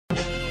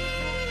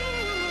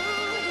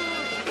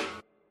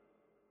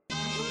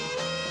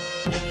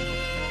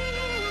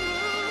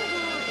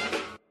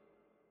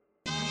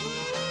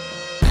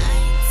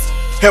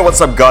Hey,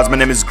 what's up, guys? My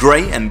name is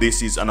Gray, and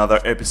this is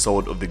another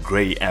episode of the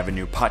Gray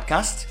Avenue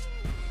podcast.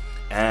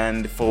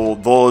 And for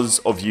those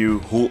of you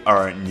who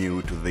are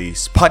new to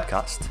this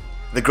podcast,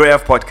 the Gray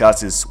Ave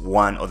podcast is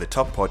one of the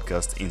top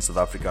podcasts in South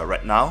Africa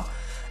right now.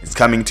 It's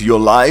coming to you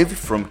live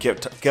from Cape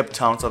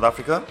Town, South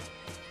Africa,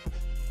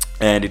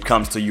 and it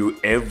comes to you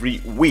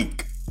every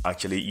week,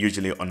 actually,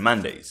 usually on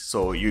Mondays.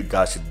 So you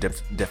guys should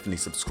definitely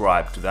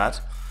subscribe to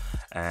that.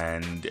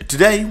 And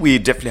today we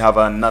definitely have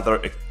another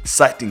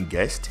exciting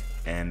guest,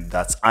 and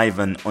that's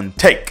Ivan on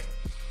Tech.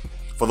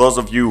 For those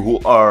of you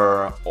who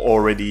are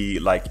already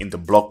like in the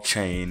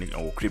blockchain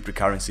or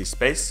cryptocurrency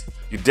space,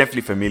 you're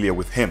definitely familiar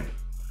with him.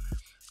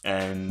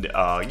 And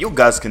you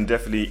guys can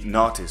definitely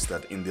notice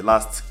that in the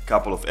last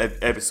couple of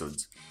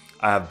episodes,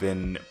 I have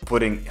been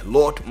putting a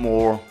lot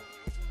more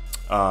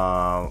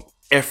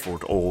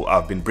effort, or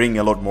I've been bringing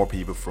a lot more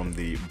people from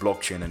the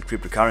blockchain and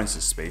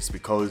cryptocurrency space,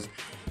 because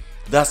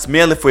that's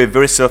merely for a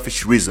very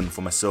selfish reason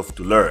for myself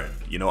to learn,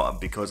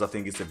 because I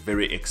think it's a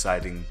very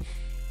exciting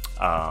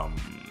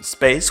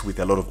space with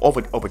a lot of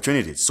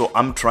opportunities. So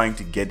I'm trying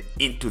to get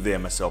into there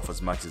myself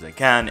as much as I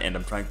can, and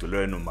I'm trying to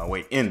learn on my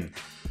way in,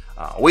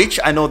 which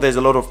I know there's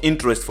a lot of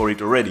interest for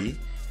it already,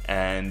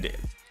 and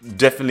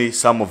definitely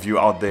some of you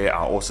out there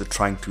are also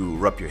trying to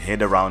wrap your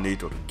head around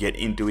it or to get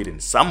into it,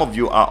 and some of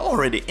you are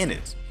already in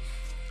it.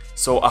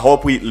 So I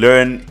hope we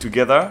learn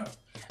together.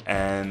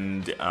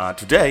 And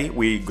today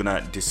we're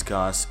gonna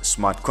discuss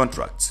smart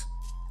contracts,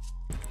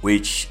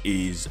 which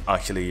is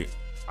actually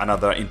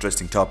another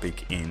interesting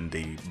topic in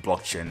the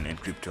blockchain and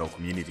crypto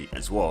community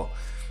as well.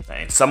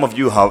 And some of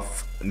you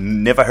have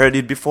never heard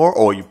it before,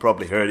 or you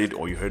probably heard it,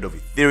 or you heard of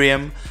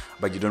Ethereum,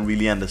 but you don't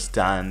really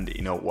understand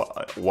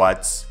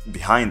what's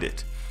behind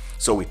it.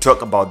 So we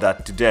talk about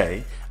that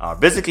today.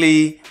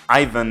 Basically,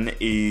 Ivan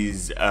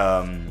is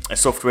a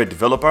software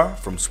developer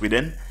from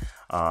Sweden.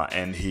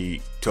 And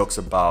he talks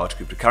about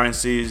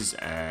cryptocurrencies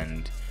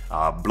and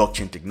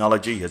blockchain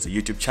technology. He has a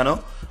YouTube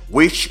channel,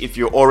 which if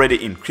you're already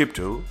in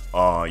crypto,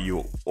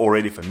 you're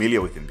already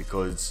familiar with him,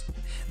 because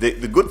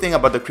the good thing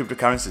about the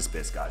cryptocurrency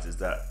space, guys, is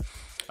that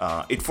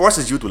it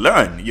forces you to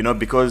learn,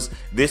 because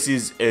this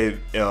is a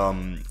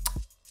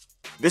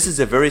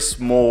very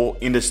small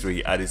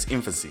industry at its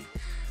infancy.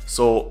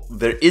 So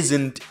there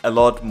isn't a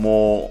lot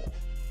more.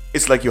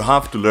 It's like you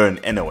have to learn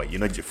anyway,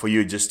 for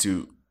you just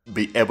to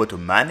be able to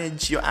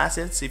manage your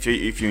assets. If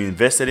you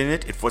invested in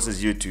it, it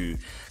forces you to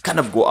kind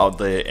of go out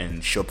there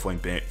and shop for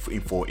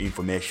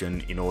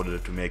information in order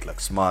to make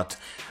like smart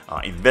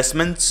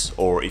investments.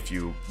 Or if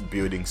you're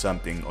building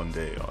something on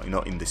the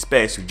in the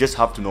space, you just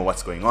have to know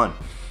what's going on.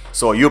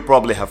 So you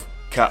probably have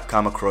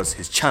come across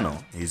his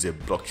channel. He's a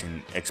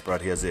blockchain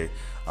expert. He has a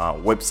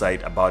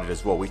website about it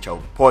as well, which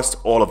I'll post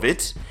all of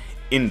it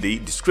in the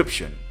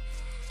description.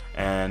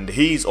 And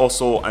he's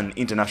also an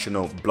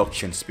international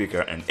blockchain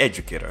speaker and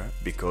educator,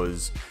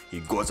 because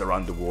he goes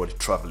around the world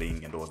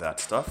traveling and all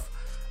that stuff,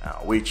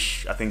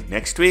 which I think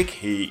next week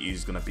he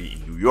is going to be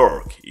in New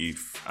York,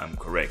 if I'm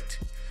correct.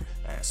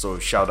 So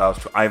shout out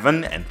to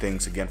Ivan, and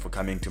thanks again for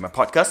coming to my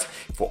podcast.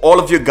 For all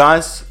of you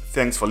guys,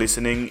 thanks for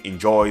listening.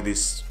 Enjoy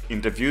this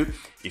interview.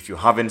 If you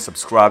haven't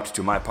subscribed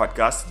to my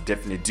podcast,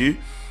 definitely do.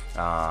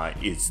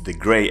 It's the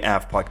Gray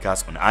Ave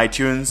podcast on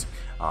iTunes.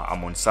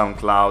 I'm on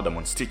SoundCloud, I'm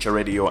on Stitcher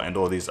Radio, and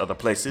all these other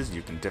places.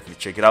 You can definitely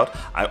check it out.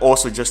 I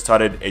also just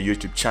started a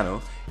YouTube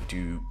channel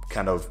to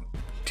kind of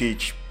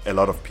teach a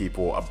lot of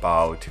people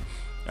about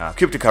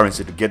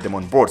cryptocurrency, to get them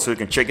on board. So you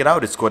can check it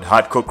out. It's called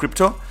Hardcore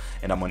Crypto,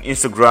 and I'm on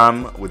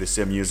Instagram with the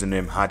same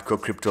username,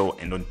 Hardcore Crypto,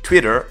 and on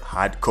Twitter,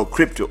 Hardcore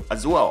Crypto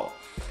as well.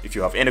 If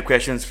you have any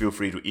questions, feel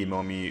free to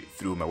email me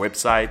through my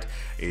website.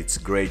 It's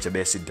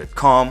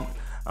greyjabesi.com.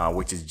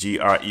 Which is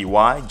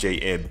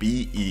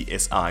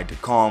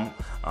greyjabesi.com.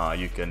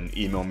 You can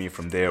email me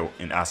from there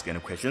and ask any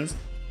questions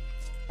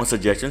or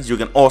suggestions. You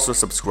can also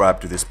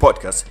subscribe to this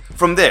podcast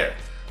from there.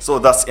 So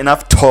that's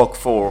enough talk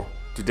for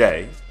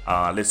today.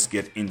 Let's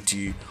get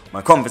into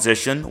my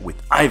conversation with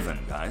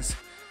Ivan, guys.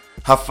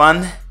 Have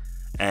fun,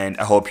 and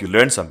I hope you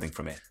learned something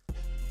from it.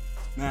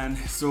 Man,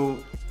 so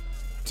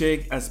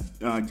let's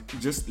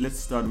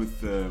start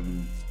with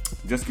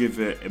just give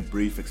a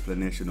brief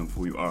explanation of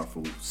who you are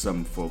for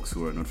some folks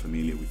who are not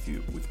familiar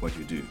with what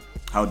you do.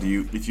 How do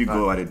you, if you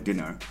go at a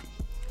dinner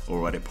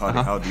or at a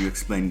party, how do you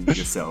explain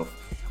yourself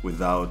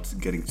without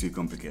getting too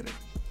complicated?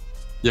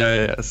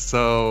 Yeah.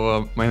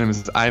 So my name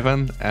is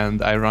Ivan,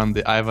 and I run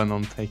the Ivan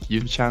on Tech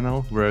YouTube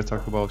channel, where I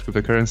talk about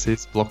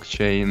cryptocurrencies,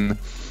 blockchain,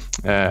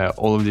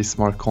 all of these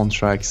smart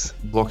contracts,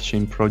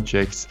 blockchain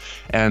projects,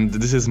 and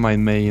this is my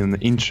main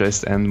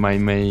interest and my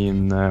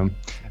main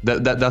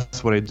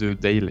that's what I do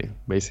daily,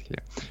 basically,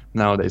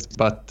 nowadays.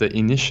 But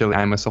initially,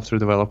 I'm a software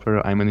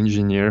developer, I'm an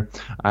engineer.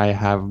 I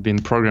have been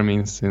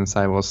programming since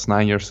I was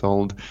 9 years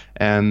old,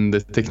 and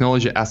the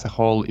technology as a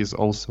whole is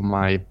also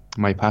my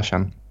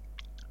passion.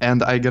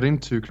 And I got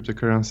into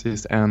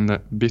cryptocurrencies and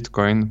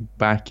Bitcoin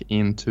back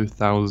in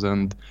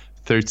 2013.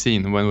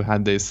 2013 when we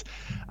had this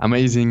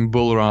amazing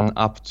bull run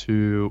up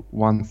to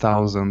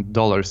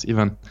 $1,000,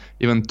 even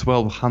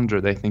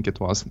 1,200, I think it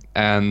was,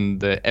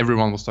 and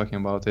everyone was talking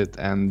about it,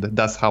 and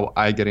that's how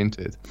I got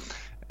into it.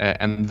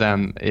 And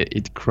then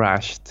it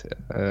crashed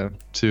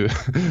to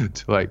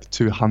to like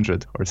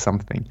 200 or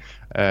something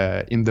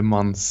in the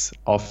months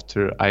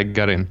after I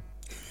got in.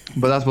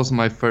 But that was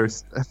my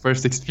first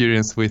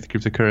experience with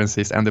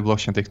cryptocurrencies and the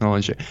blockchain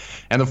technology.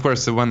 And of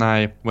course, when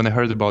I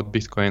heard about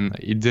Bitcoin,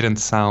 it didn't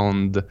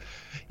sound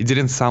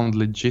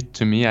legit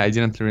to me. I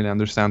didn't really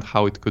understand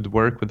how it could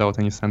work without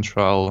any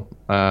central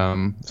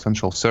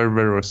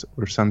server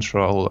or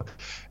central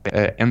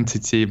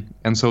entity.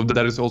 And so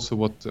that is also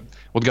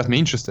what got me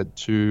interested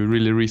to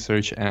really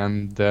research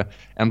and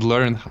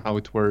learn how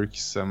it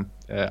works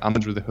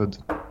under the hood.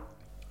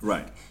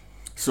 Right.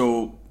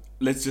 So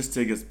let's just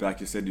take us back.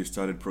 You said you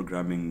started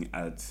programming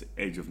at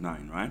age of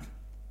 9, right?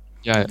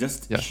 Yeah.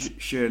 Just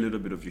share a little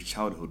bit of your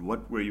childhood.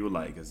 What were you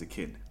like as a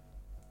kid?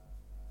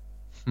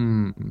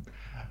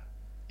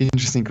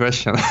 Interesting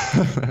question.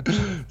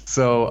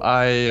 So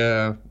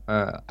I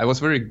was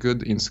very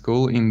good in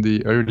school in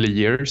the early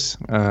years,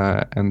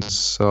 and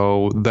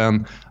so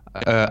then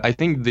I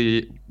think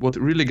what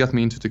really got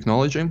me into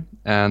technology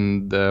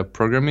and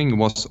programming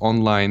was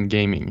online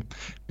gaming,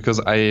 because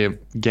I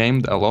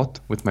gamed a lot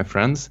with my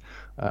friends.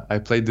 I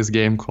played this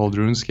game called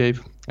RuneScape.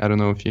 I don't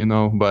know if you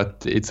know,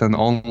 but it's an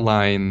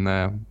online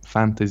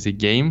fantasy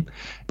game,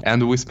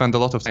 and we spent a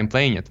lot of time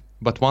playing it.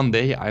 But one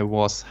day I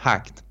was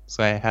hacked,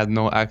 so I had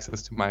no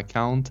access to my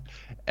account,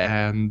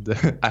 and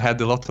I had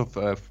a lot of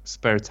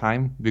spare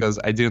time because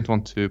I didn't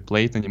want to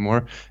play it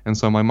anymore. And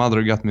so my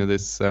mother got me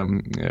this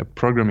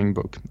programming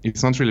book.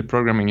 It's not really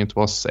programming, it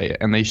was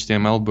an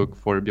HTML book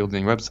for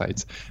building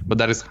websites. But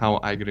that is how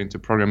I got into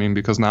programming,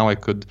 because now I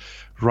could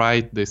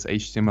write this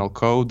HTML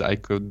code, I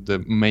could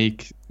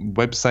make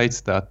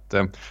websites that,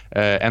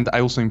 and I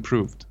also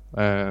improved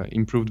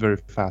very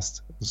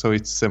fast. So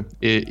it's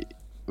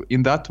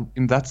in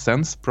that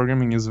sense,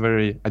 programming is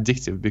very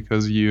addictive,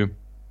 because you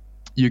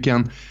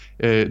can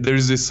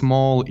there's this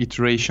small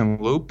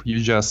iteration loop. You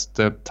just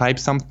type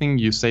something,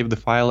 you save the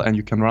file, and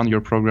you can run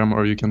your program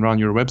or you can run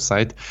your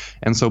website.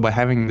 And so by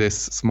having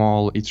this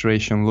small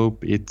iteration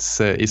loop, it's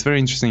very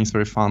interesting, it's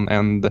very fun,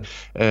 and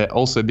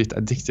also a bit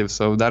addictive.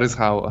 So that is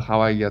how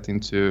I get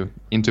into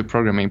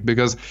programming,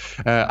 because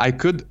I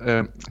could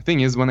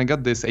thing is, when I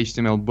got this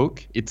HTML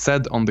book, it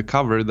said on the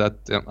cover that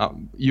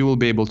you will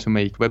be able to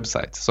make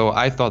websites. So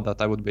I thought that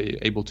I would be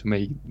able to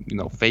make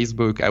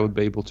Facebook, I would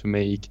be able to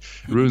make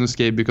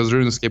RuneScape, because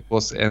RuneScape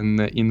was an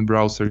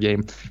in-browser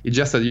game. It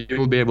just said you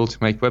will be able to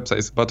make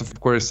websites. But of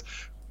course,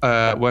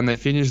 when I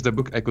finished the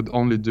book, I could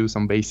only do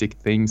some basic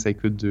things. I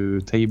could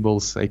do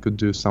tables, I could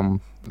do some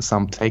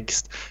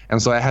text.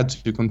 And so I had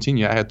to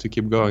continue, I had to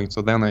keep going.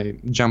 So then I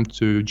jumped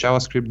to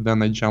JavaScript,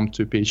 then I jumped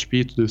to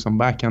PHP to do some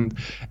backend.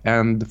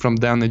 And from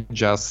then it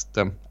just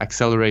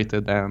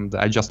accelerated, and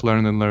I just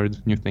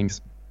learned new things.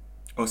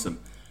 Awesome.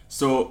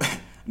 So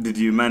did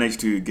you manage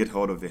to get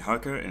hold of the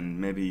hacker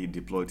and maybe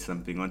deployed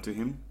something onto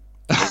him?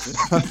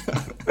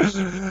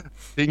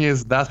 Thing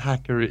is, that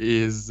hacker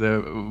is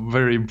a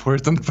very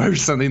important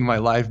person in my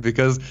life,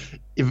 because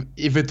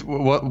if it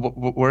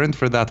weren't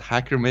for that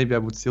hacker, maybe I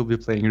would still be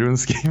playing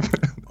RuneScape.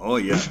 Oh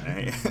yeah.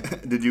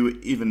 Did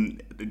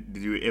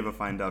you ever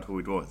find out who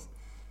it was?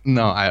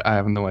 No, I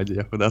have no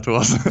idea who that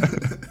was.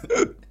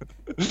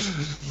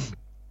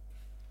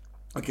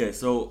 Okay,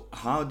 so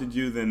how did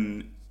you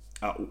then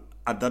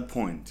at that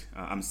point,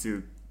 I'm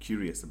still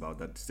curious about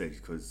that stage,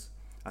 because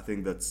I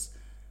think that's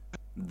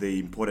the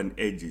important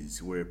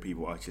ages where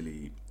people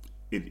actually,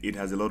 it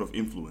has a lot of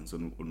influence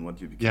on what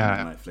you become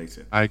in life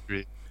later. I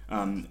agree.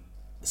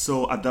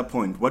 So at that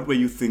point, what were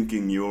you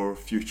thinking your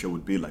future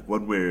would be like?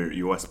 What were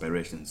your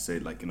aspirations? Say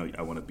like,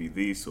 I want to be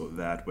this or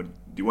that.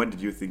 What did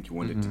you think you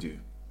wanted to do?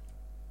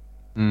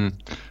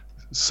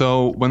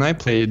 So when I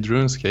played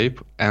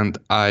RuneScape and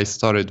I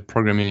started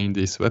programming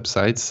these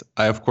websites,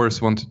 I of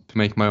course wanted to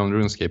make my own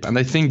RuneScape. And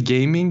I think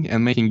gaming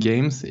and making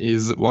games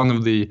is one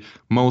of the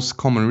most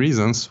common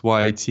reasons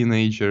why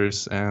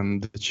teenagers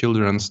and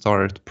children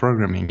start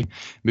programming,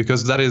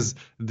 because that is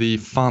the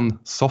fun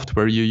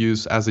software you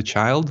use as a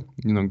child,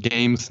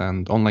 games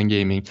and online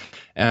gaming.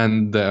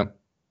 And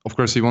of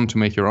course, you want to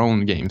make your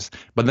own games,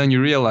 but then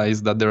you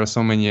realize that there are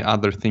so many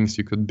other things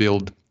you could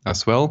build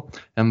as well,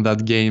 and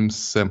that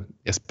games,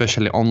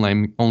 especially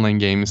online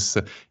games,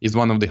 is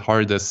one of the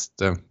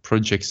hardest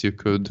projects you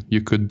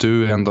could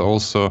do, and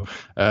also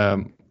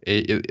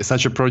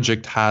such a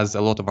project has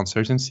a lot of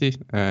uncertainty.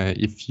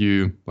 If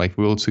you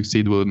will it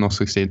succeed, will it not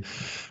succeed?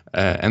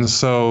 And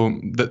so,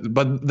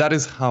 but that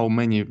is how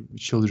many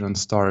children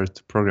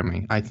start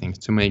programming, I think,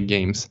 to make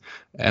games,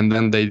 and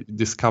then they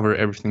discover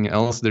everything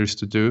else there is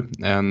to do,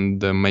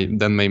 and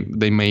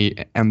they may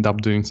end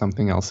up doing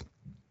something else.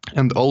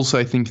 And also,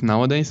 I think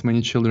nowadays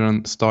many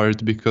children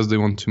start because they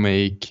want to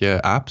make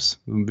apps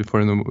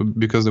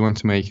because they want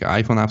to make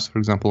iPhone apps, for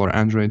example, or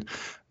Android.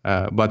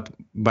 But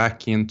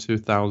back in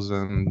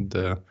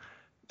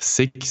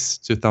 2006,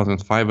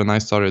 2005, when I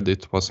started,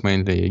 it was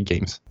mainly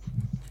games.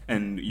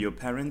 And your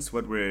parents,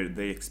 what were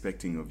they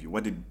expecting of you?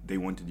 What did they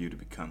wanted you to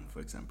become, for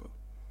example?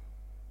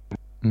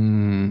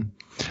 Mm,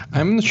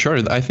 I'm not sure.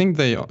 I think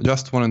they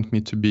just wanted me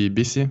to be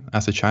busy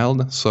as a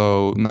child.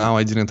 So now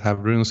I didn't have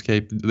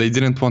RuneScape. They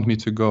didn't want me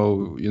to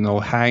go,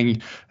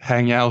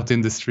 hang out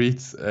in the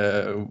streets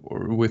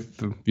or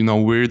with,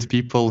 weird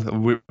people,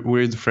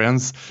 weird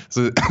friends.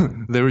 So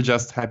they were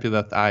just happy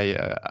that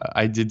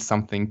I did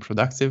something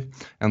productive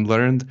and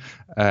learned.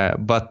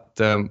 But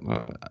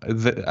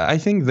I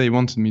think they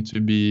wanted me to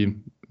be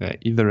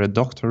either a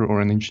doctor or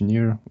an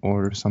engineer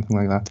or something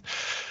like that.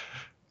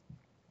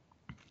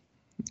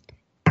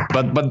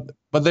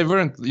 But they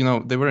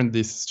weren't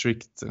these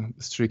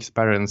strict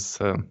parents.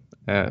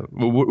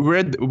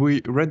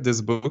 We read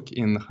this book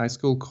in high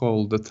school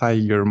called The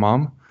Tiger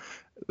Mom,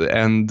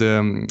 and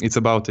it's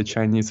about a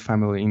Chinese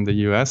family in the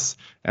U.S.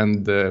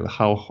 and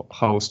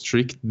how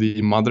strict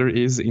the mother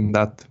is in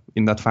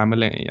that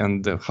family,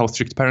 and how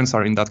strict parents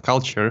are in that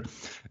culture.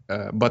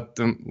 But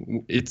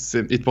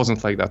it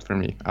wasn't like that for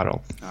me at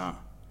all. Ah,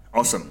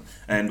 awesome.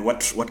 And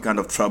what kind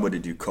of trouble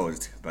did you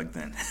cause back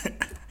then?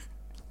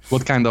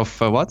 What kind of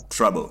what?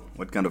 Trouble.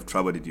 What kind of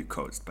trouble did you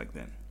cause back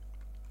then?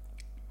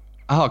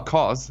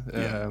 Cause.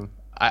 Yeah.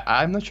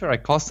 I'm not sure I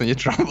caused any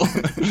trouble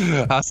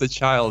as a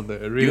child.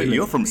 Really.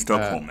 You're from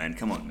Stockholm, man.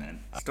 Come on, man.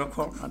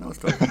 Stockholm? I know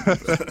Stockholm.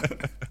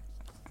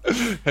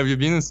 Have you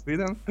been in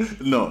Sweden?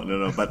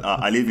 No. But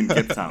I live in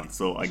Cape Town,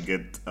 so I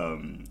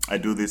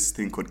do this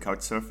thing called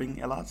couch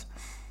surfing a lot.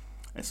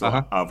 And so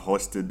I've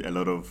hosted a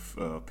lot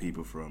of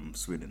people from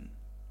Sweden,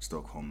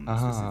 Stockholm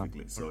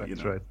specifically. So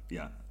that's right.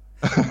 yeah.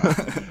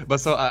 But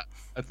so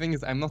the thing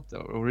is, I'm not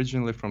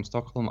originally from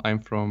Stockholm. I'm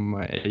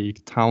from a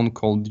town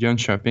called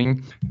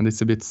Jönköping, and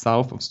it's a bit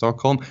south of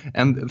Stockholm.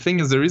 And the thing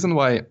is, the reason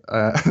why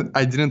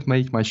I didn't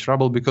make much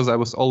trouble because I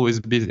was always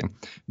busy.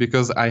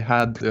 Because I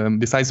had,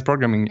 besides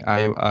programming,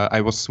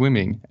 I was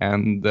swimming,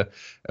 and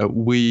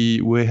we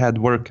had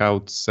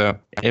workouts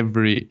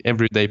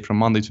every day from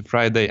Monday to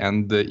Friday,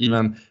 and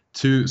even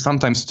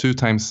sometimes 2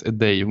 times a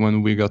day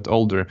when we got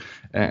older,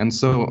 and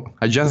so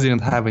I just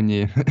didn't have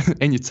any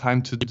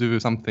time to do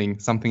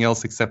something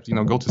else except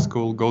go to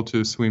school, go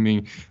to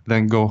swimming,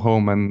 then go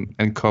home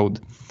and code.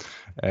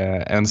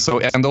 And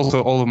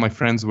also all of my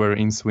friends were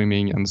in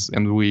swimming,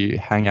 and we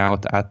hang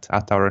out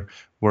at our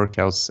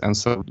workouts, and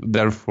so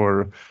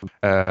therefore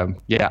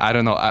I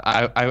don't know,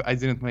 I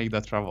didn't make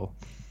that trouble.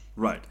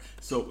 Right.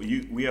 So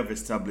we have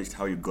established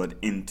how you got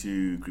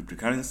into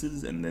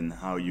cryptocurrencies and then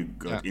how you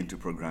got into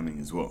programming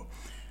as well.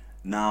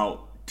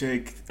 Now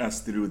take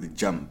us through the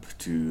jump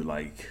to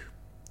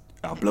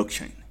our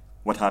blockchain.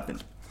 What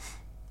happened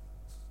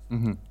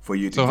for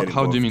you to So get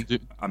how involved? do you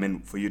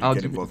mean? For you to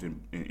get involved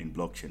in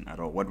blockchain at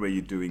all. What were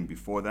you doing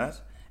before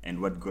that, and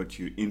what got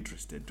you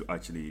interested to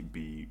actually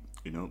be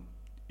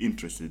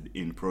interested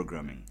in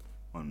programming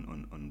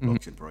on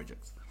blockchain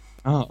projects?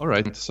 All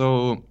right.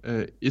 So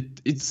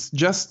it's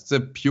just a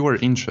pure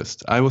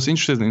interest. I was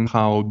interested in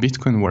how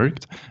Bitcoin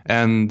worked,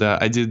 and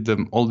I did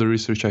all the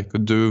research I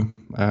could do.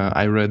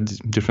 I read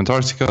different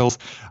articles,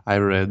 I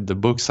read the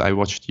books, I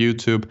watched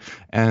YouTube,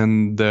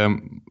 and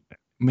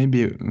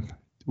maybe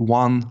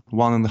one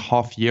and a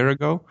half year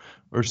ago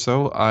or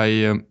so,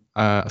 I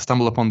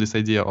stumbled upon this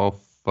idea of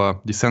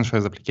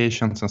decentralized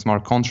applications and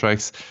smart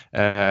contracts,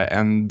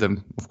 and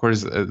of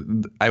course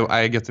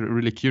I get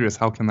really curious,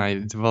 how can I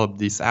develop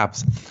these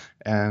apps?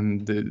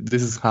 And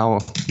this is how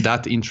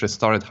that interest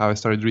started, how I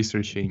started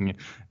researching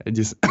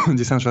these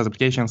decentralized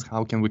applications.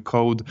 How can we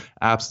code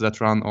apps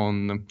that run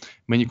on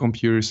many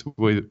computers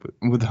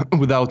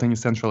without any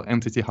central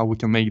entity? How we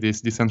can make these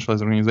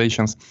decentralized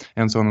organizations,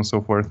 and so on and so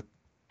forth.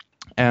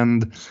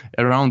 And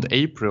around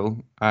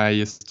April,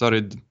 I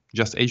started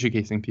just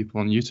educating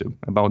people on YouTube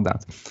about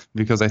that,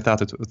 because I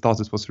thought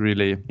it was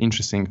really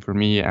interesting for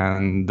me,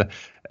 and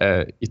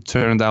it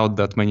turned out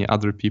that many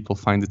other people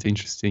find it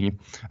interesting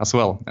as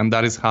well. And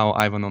that is how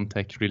Ivan on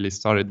Tech really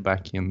started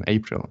back in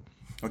April.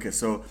 Okay,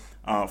 so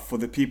for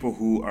the people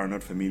who are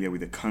not familiar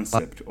with the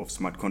concept of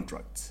smart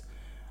contracts,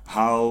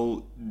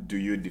 how do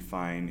you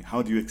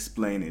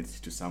explain it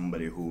to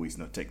somebody who is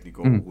not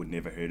technical, who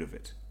never heard of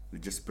it?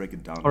 Just break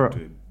it down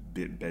into a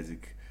bit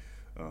basic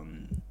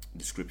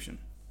description.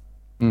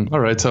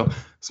 All right. So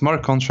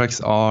smart contracts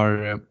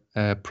are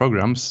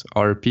programs,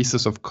 are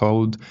pieces of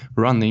code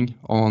running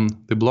on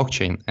the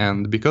blockchain.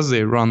 And because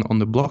they run on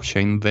the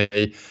blockchain,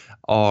 they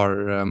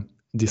are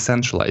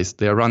decentralized.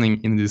 They are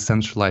running in a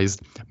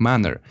decentralized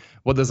manner.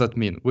 What does that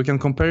mean? We can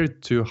compare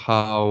it to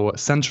how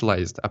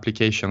centralized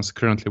applications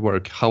currently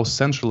work, how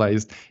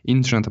centralized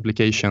internet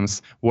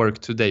applications work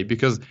today,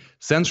 because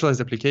centralized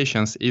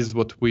applications is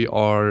what we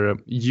are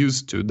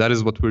used to. That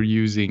is what we're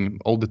using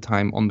all the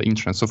time on the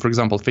internet. So, for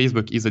example,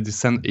 Facebook is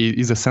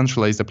a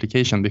centralized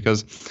application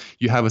because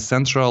you have a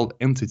central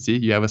entity,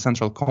 you have a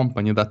central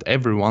company that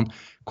everyone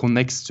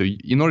connects to.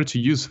 In order to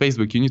use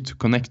Facebook, you need to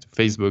connect to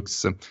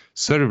Facebook's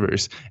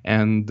servers,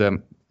 and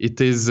it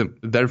is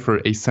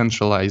therefore a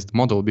centralized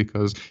model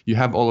because you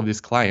have all of these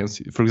clients.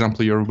 For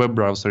example, your web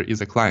browser is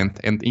a client,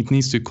 and it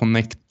needs to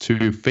connect to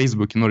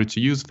Facebook in order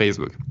to use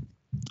Facebook.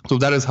 So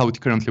that is how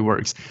it currently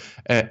works.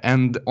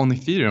 And on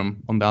Ethereum,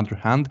 on the other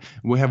hand,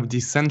 we have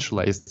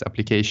decentralized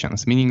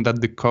applications, meaning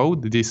that the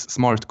code, these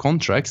smart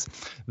contracts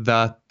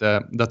that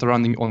are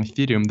running on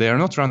Ethereum, they are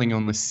not running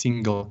on a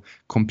single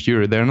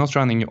computer. They are not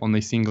running on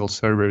a single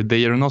server.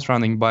 They are not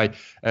running by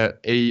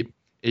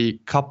a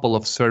couple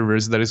of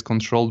servers that is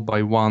controlled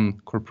by one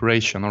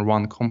corporation or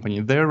one company.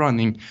 They're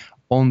running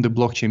on the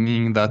blockchain,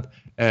 meaning that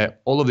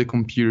all of the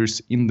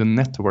computers in the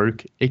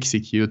network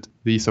execute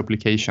these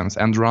applications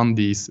and run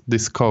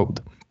this code.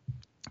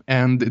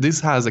 And this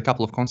has a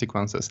couple of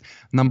consequences.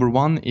 Number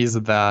one is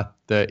that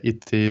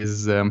it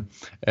is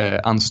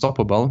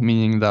unstoppable,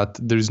 meaning that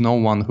there is no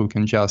one who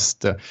can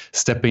just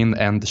step in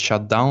and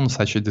shut down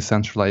such a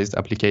decentralized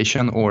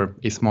application or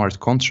a smart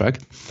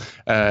contract.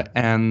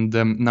 And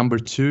number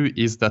two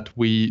is that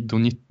we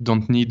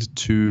don't need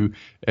to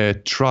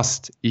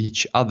trust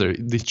each other.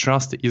 The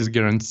trust is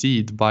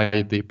guaranteed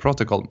by the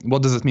protocol.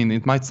 What does it mean?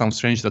 It might sound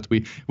strange that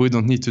we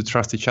don't need to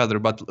trust each other,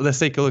 but let's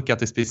take a look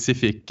at a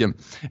specific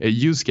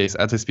use case,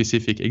 at a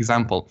specific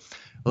example.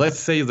 Let's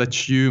say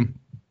that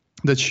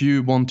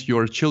you want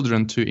your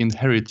children to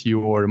inherit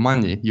your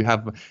money. You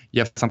have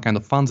some kind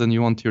of funds and you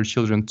want your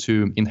children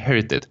to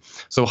inherit it.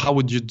 So how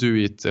would you do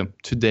it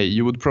today?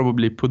 You would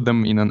probably put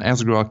them in an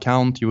escrow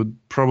account. You would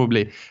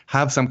probably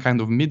have some kind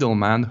of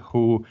middleman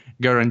who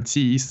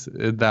guarantees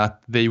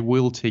that they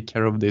will take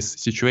care of this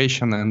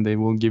situation and they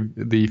will give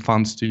the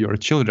funds to your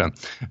children.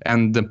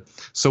 And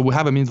so we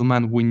have a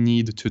middleman we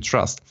need to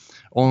trust.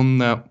 On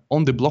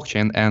the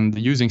blockchain and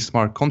using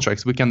smart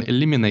contracts, we can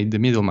eliminate the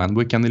middleman.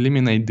 We can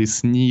eliminate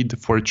this need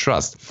for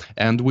trust.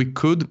 And we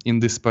could, in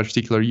this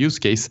particular use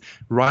case,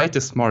 write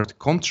a smart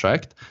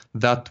contract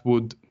that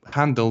would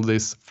handle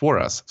this for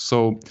us.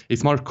 So a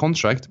smart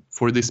contract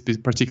for this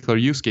particular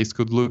use case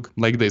could look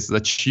like this,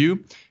 that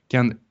you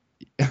can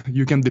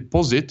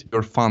deposit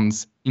your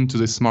funds into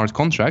the smart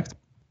contract.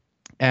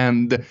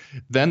 And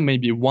then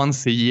maybe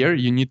once a year,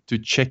 you need to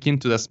check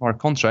into the smart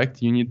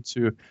contract. You need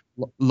to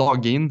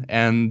log in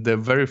and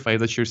verify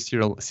that you're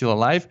still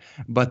alive.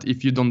 But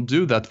if you don't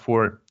do that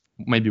for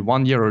maybe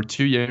 1 year or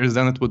 2 years,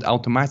 then it would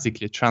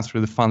automatically transfer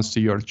the funds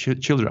to your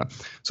children.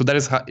 So that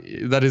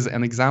is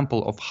an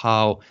example of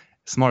how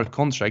smart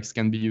contracts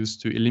can be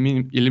used to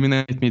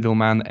eliminate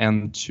middleman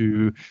and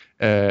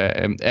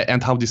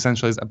how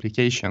decentralized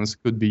applications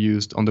could be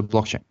used on the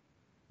blockchain.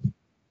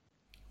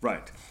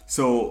 Right.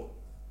 So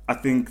I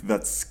think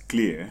that's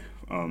clear.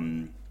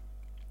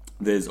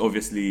 There's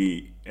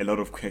obviously a lot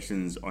of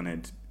questions on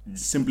it,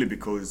 simply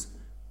because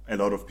a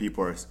lot of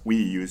people we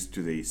used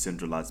to the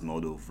centralized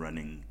model of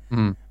running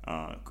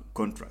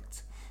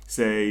contracts.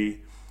 Say,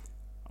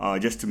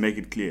 just to make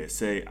it clear,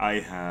 say I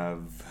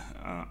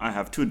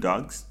have 2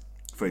 dogs,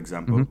 for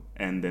example,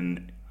 and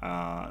then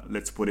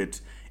let's put it,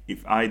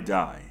 if I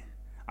die,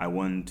 I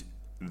want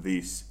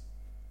these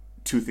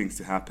 2 things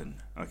to happen.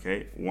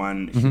 Okay,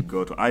 one should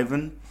go to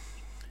Ivan.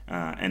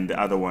 And the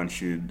other one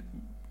should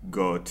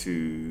go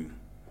to,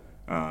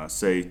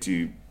 say,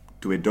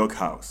 to a dog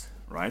house,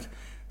 right?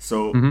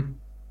 So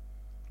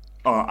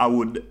I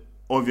would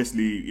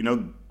obviously,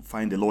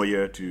 find a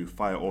lawyer to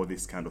file all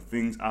these kind of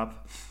things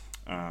up.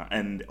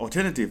 And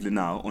alternatively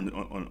now,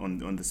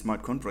 on the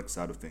smart contract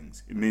side of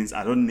things, it means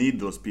I don't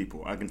need those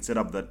people. I can set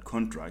up that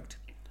contract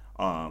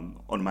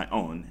on my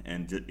own,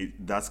 and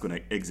that's going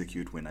to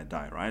execute when I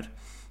die, right?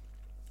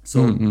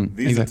 So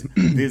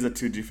these are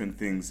 2 different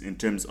things in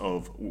terms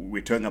of,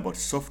 we're talking about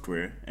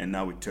software and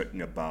now we're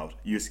talking about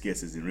use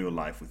cases in real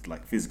life with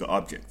like physical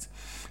objects.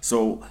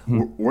 So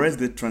where's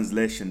the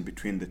translation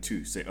between the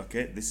two? Say,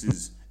 okay, this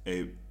is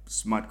a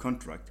smart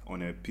contract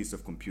on a piece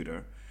of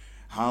computer.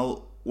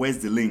 Where's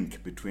the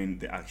link between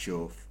the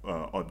actual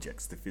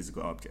objects, the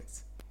physical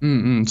objects?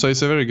 So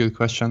it's a very good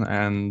question,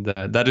 and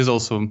that is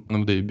also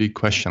one of the big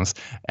questions.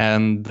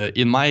 And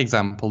in my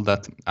example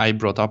that I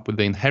brought up with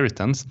the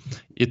inheritance,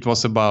 it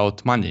was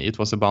about money. It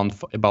was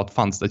about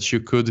funds that you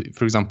could,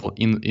 for example,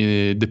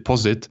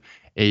 deposit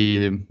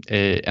an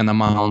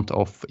amount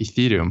of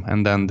Ethereum,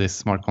 and then this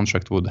smart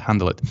contract would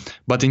handle it.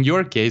 But in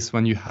your case,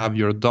 when you have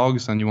your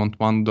dogs and you want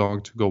one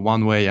dog to go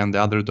one way and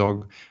the other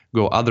dog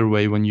go other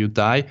way when you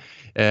die,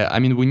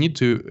 we need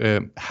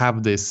to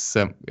have this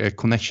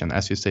connection,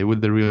 as you say,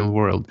 with the real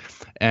world.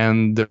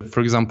 And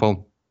for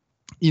example,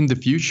 in the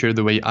future,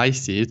 the way I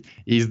see it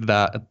is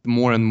that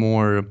more and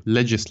more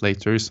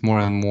legislators, more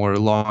and more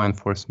law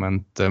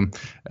enforcement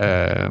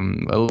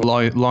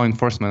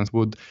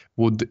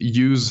would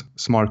use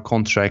smart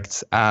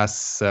contracts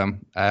as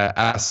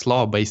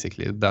law,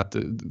 basically. That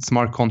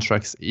smart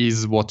contracts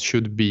is what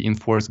should be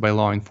enforced by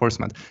law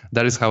enforcement.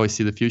 That is how I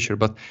see the future.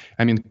 But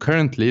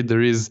currently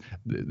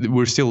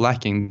we're still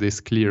lacking this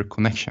clear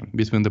connection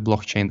between the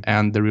blockchain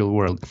and the real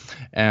world.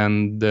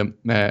 And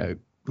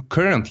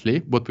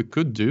currently, what we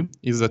could do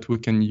is that we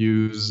can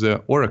use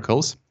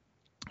oracles,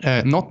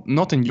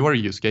 not in your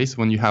use case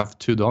when you have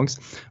 2 dogs,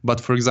 but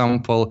for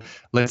example,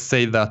 let's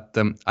say that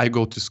I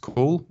go to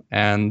school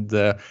and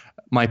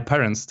my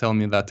parents tell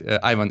me that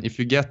Ivan, if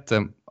you get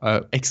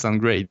excellent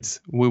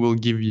grades, we will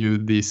give you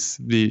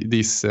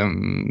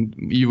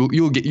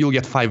you'll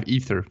get 5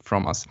 ether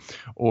from us,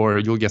 or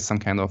you'll get some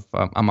kind of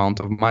amount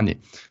of money.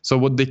 So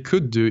what they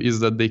could do is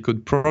that they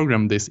could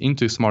program this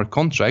into a smart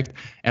contract,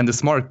 and the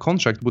smart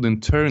contract would in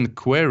turn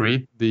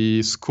query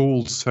the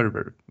school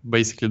server.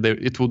 Basically,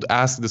 it would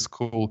ask the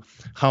school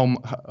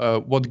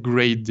what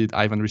grade did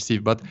Ivan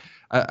receive. But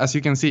as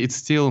you can see, it's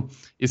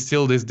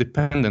still this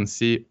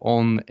dependency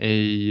on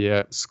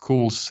a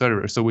school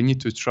server. So we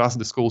need to trust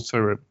the school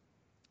server.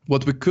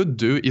 What we could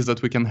do is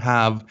that we can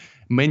have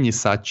many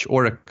such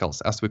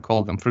oracles, as we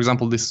call them. For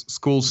example, this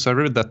school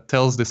server that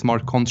tells the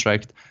smart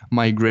contract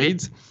my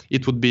grades,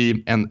 it would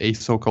be a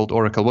so-called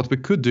oracle. What we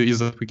could do is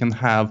that we can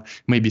have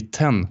maybe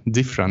 10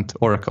 different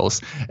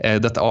oracles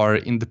that are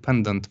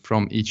independent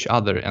from each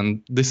other.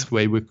 And this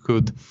way we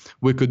could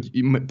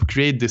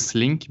create this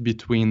link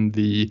between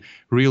the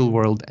real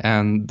world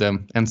and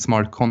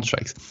smart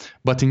contracts.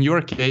 But in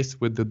your case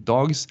with the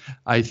dogs,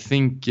 I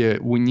think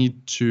we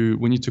need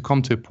to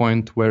come to a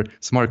point where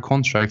smart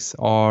contracts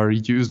are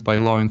used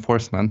by law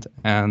enforcement,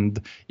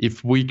 and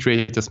if we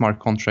create a smart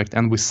contract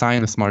and we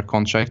sign a smart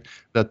contract,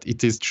 that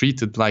it is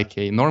treated like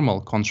a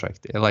normal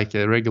contract, like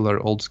a regular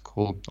old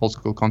school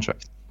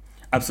contract.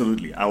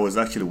 Absolutely. I was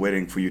actually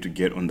waiting for you to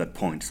get on that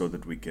point so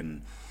that we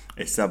can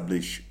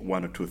establish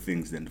one or two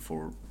things then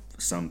for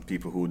some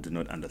people who do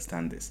not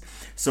understand this.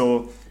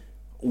 So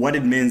what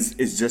it means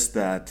is just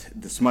that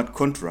the smart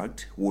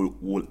contract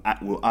will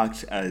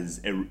act as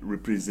a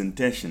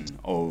representation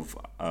of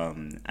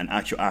an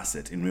actual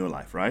asset in real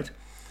life, right?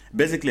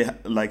 Basically,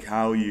 like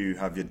how you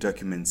have your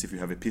documents, if you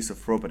have a piece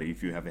of property,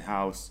 if you have a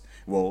house,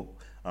 well,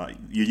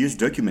 you use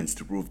documents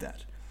to prove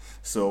that.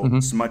 So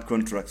smart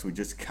contracts will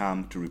just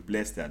come to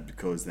replace that,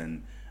 because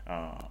then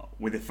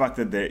with the fact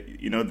that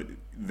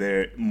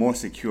they're more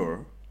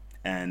secure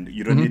and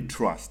you don't need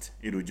trust,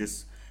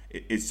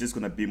 it's just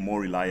going to be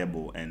more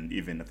reliable, and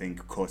even I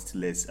think cost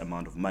less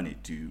amount of money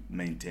to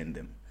maintain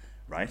them,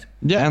 right?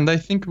 Yeah, and I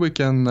think we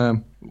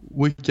can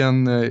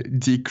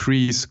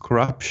decrease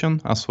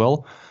corruption as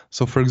well.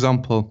 So for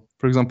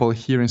example,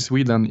 here in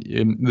Sweden,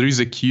 there is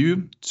a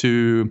queue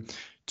to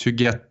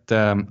get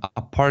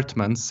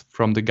apartments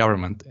from the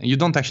government. You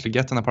don't actually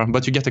get an apartment,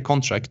 but you get a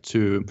contract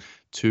to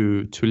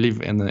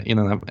live in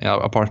an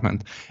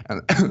apartment.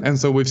 And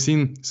so we've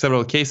seen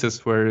several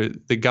cases where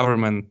the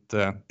government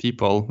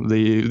people,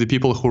 the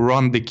people who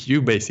run the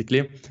queue,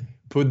 basically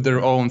put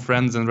their own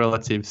friends and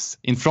relatives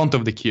in front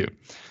of the queue.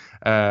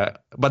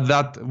 But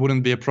that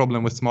wouldn't be a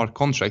problem with smart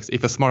contracts.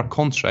 If a smart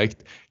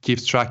contract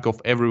keeps track of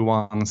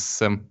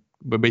everyone's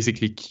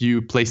basically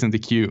place in the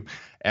queue,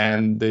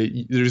 and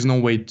there is no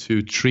way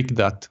to trick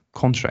that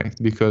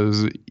contract,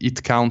 because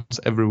it counts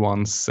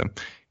everyone's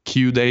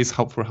queue days,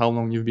 for how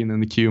long you've been in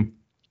the queue,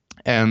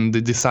 and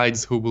it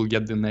decides who will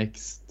get the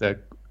next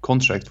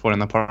contract for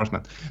an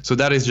apartment. So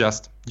that is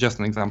just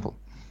an example.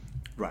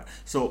 Right.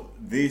 So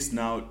this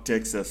now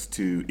takes us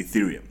to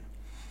Ethereum.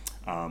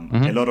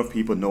 A lot of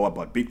people know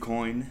about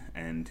Bitcoin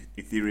and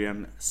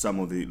Ethereum. Some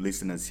of the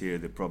listeners here,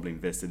 they probably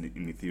invested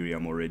in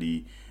Ethereum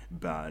already,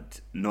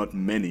 but not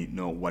many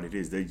know what it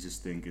is. They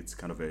just think it's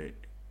kind of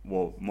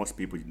most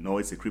people know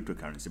it's a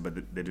cryptocurrency,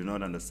 but they do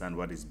not understand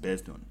what it's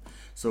based on.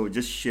 So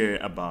just share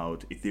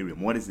about Ethereum.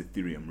 What is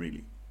Ethereum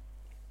really?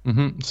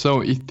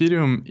 So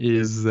Ethereum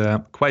is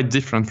quite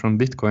different from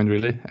Bitcoin,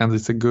 really, and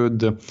it's a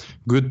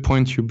good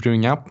point you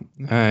bring up.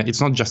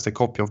 It's not just a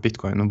copy of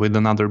Bitcoin with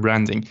another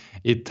branding.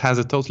 It has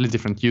a totally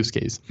different use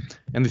case,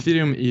 and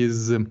Ethereum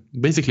is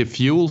basically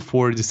fuel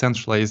for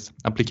decentralized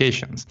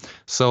applications.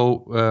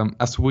 So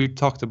as we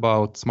talked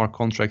about smart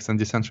contracts and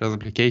decentralized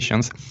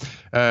applications,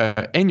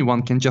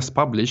 anyone can just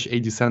publish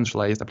a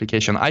decentralized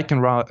application. I can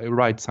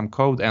write some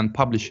code and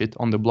publish it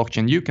on the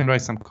blockchain. You can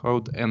write some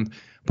code and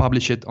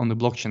publish it on the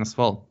blockchain as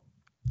well.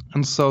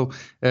 And so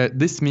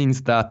this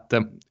means that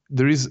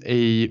there is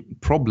a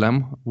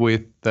problem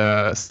with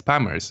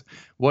spammers.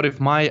 What if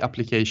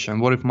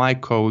my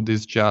code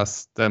is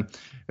just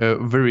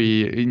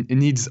it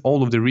needs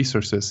all of the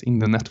resources in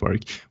the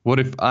network? What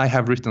if I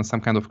have written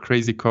some kind of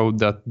crazy code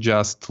that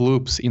just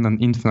loops in an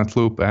infinite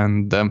loop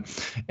and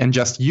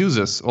just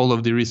uses all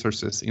of the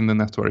resources in the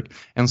network?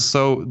 And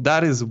so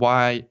that is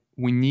why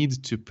we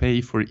need to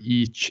pay for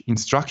each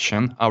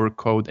instruction our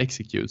code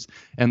executes.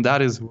 And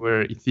that is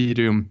where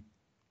Ethereum,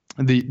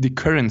 the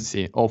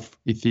currency of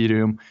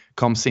Ethereum,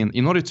 comes in.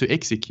 In order to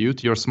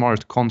execute your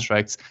smart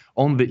contracts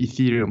on the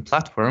Ethereum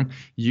platform,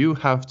 you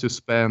have to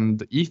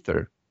spend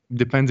Ether,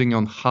 depending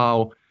on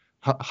how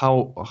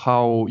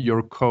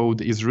your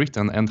code is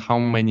written and how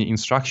many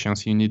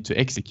instructions you need to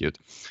execute.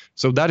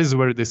 So that is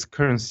where this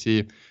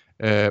currency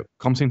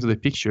comes into the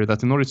picture,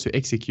 that in order to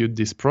execute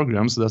these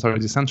programs that are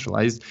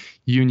decentralized,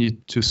 you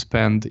need to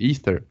spend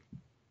Ether.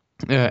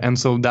 And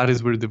so that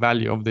is where the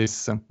value of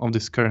this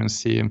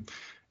currency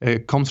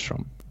comes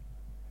from.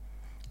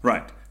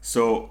 Right.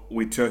 So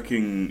we're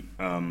talking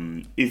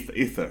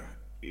Ether.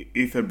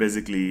 Ether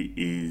basically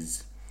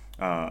is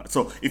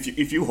so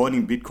if you're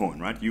holding Bitcoin,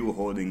 right? You're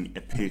holding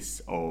a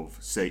piece of,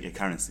 say, a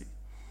currency.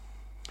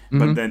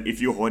 But then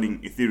if you're holding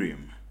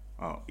Ethereum,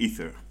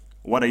 Ether,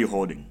 what are you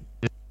holding?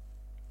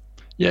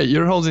 Yeah,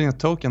 you're holding a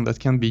token that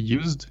can be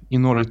used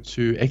in order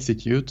to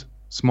execute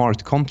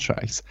smart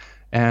contracts.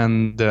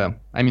 And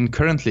I mean,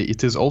 currently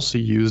it is also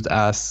used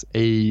as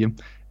a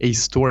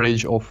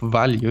storage of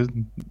value,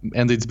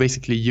 and it's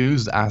basically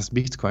used as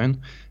Bitcoin,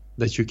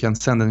 that you can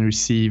send and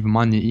receive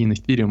money in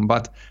Ethereum.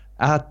 But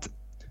at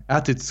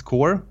its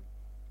core,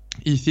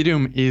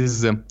 Ethereum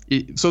is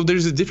so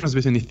there's a difference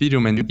between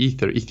Ethereum and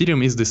Ether.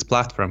 Ethereum is this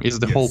platform, is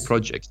the whole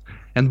project,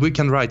 and we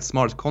can write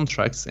smart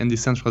contracts and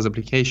decentralized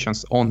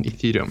applications on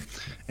Ethereum.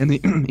 And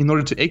in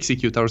order to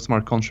execute our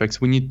smart contracts,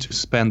 we need to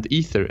spend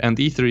Ether, and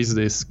Ether is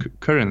this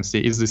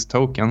currency, is this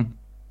token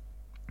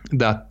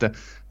that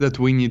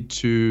we need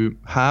to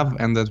have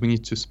and that we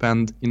need to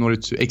spend in order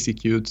to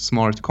execute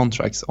smart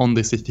contracts on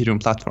this Ethereum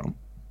platform.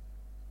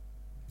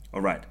 All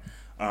right,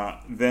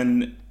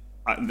 then.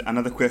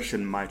 Another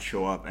question might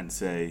show up and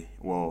say,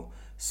 well,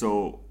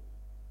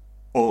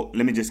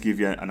 let me just give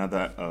you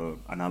another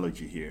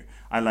analogy here.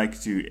 I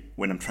like to,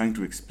 when I'm trying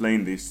to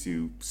explain this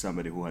to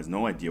somebody who has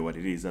no idea what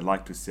it is, I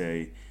like to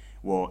say,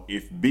 well,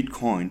 if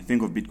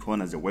think of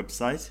Bitcoin as a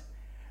website,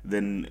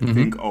 then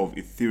think of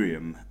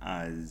Ethereum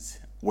as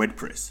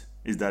WordPress.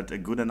 Is that a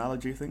good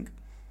analogy, you think?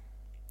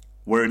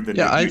 Where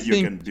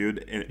you can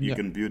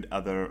build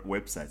other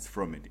websites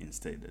from it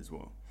instead as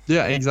well.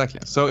 Yeah,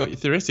 exactly. So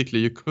theoretically,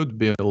 you could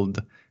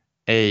build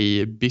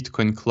a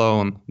Bitcoin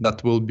clone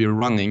that will be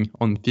running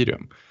on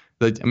Ethereum.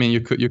 You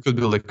could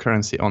build a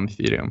currency on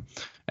Ethereum,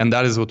 and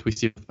that is what we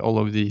see with all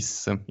of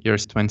these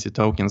ERC20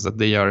 tokens. That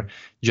they are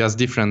just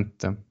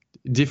different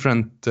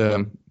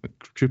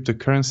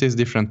cryptocurrencies,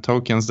 different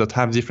tokens that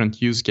have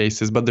different use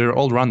cases, but they're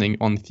all running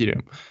on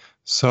Ethereum.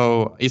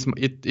 So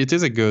it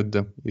is a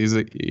good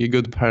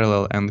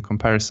parallel and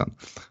comparison.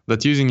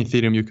 That using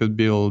Ethereum, you could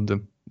build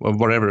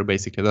whatever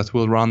basically that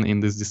will run in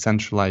this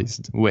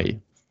decentralized way.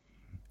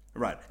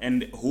 Right.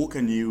 And who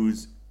can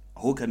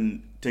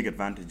take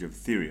advantage of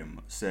Ethereum?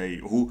 Say,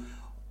 who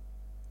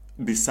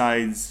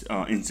besides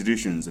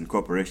institutions and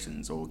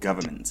corporations or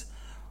governments,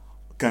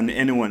 can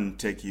anyone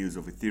take use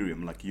of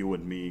Ethereum? Like you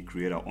and me,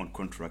 create our own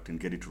contract and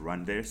get it to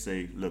run there.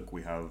 Say, look,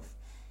 we have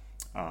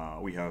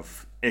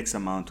X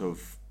amount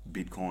of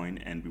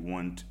Bitcoin and we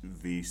want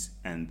this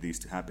and this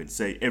to happen.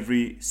 Say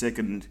every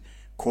second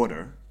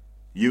quarter,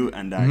 you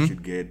and I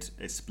should get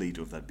a split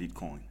of that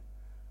Bitcoin.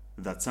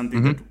 That's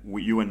something that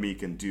you and me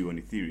can do on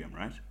Ethereum,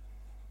 right?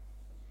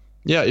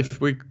 Yeah,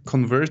 if we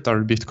convert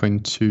our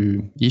Bitcoin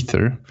to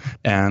Ether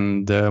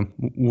and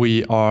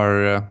we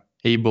are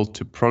able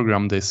to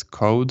program this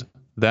code,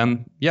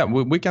 then yeah,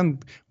 we can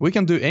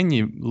do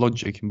any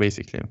logic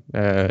basically.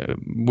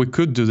 We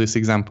could do this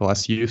example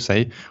as you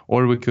say,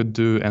 or we could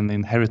do an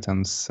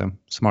inheritance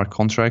smart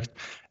contract.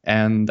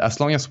 And as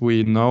long as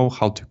we know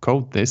how to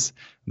code this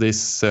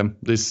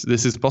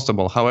is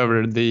possible.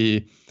 However,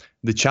 the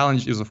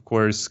challenge is of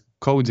course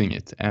coding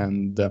it,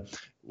 and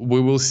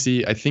we will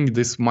see. I think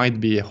this might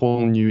be a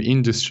whole new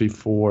industry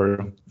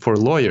for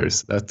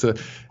lawyers. That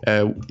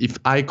if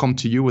I come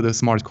to you with a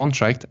smart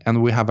contract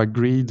and we have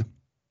agreed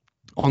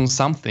on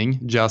something,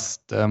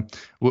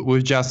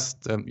 we've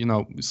just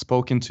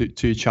spoken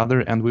to each other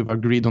and we've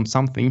agreed on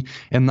something,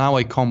 and now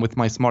I come with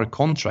my smart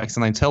contracts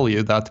and I tell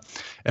you that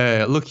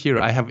look here,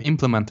 I have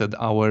implemented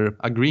our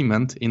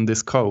agreement in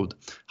this code.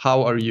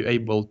 How are you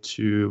able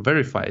to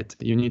verify it?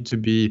 You need to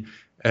be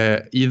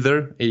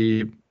either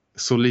a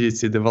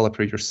Solidity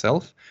developer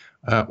yourself,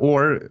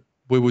 or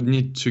we would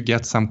need to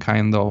get some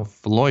kind of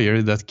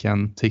lawyer that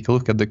can take a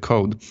look at the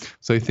code.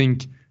 So I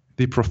think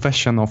the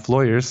profession of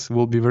lawyers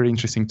will be very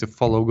interesting to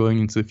follow going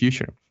into the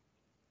future.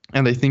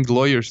 And I think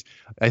lawyers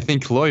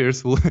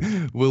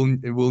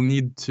will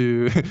need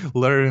to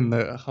learn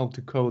how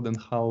to code and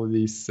how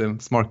these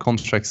smart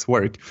contracts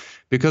work,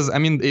 because I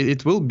mean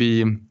it will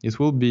be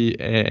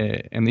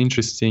an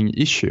interesting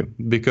issue,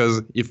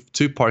 because if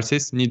two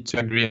parties need to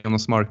agree on a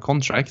smart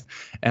contract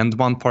and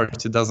one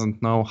party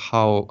doesn't know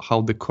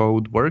how the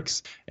code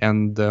works,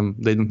 and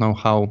they don't know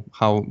how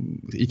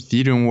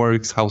Ethereum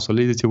works, how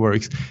Solidity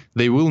works,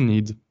 they will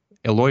need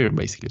a lawyer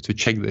basically to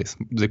check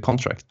the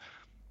contract.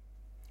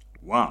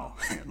 Wow,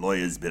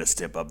 lawyers better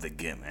step up the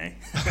game, eh?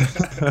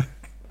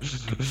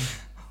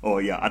 Oh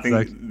yeah, I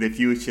think the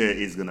future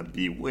is gonna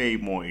be way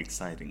more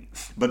exciting.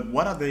 But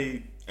what are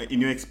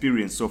in your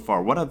experience so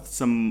far? What are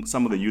some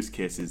of the use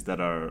cases that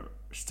are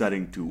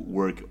starting to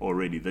work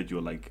already that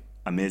you're like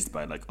amazed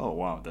by? Like, oh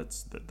wow,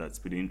 that's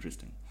pretty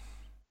interesting.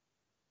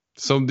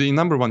 So the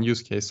number one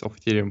use case of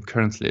Ethereum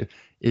currently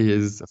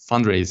is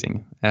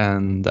fundraising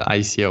and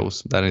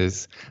ICOs. That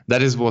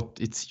is what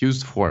it's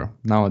used for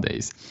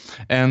nowadays.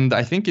 And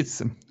I think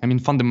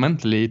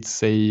fundamentally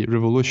it's a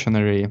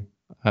revolutionary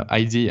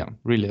idea,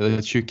 really,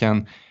 that you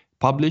can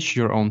publish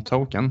your own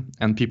token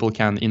and people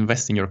can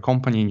invest in your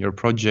company, in your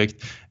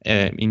project,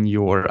 in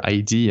your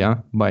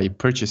idea by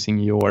purchasing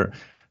your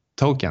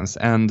tokens.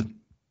 And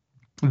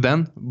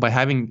then by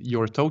having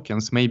your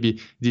tokens,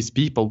 maybe these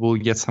people will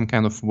get some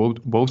kind of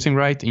voting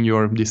right in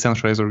your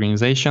decentralized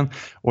organization,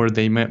 or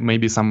they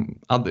maybe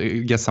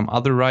get some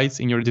other rights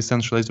in your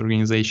decentralized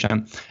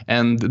organization.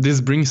 And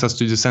this brings us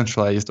to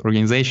decentralized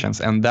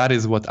organizations, and that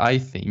is what I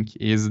think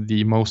is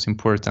the most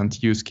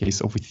important use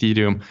case of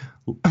Ethereum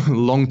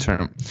long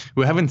term.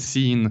 We haven't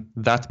seen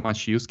that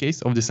much use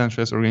case of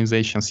decentralized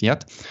organizations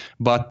yet,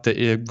 but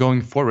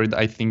going forward,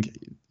 I think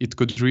it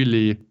could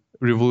really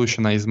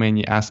revolutionize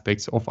many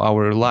aspects of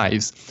our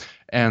lives.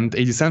 And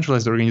a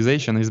decentralized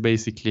organization is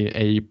basically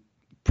a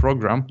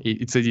program.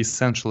 It's a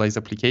decentralized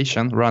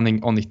application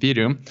running on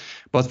Ethereum.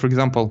 But for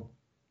example,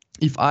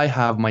 if I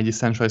have my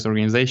decentralized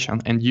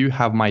organization and you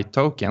have my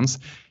tokens,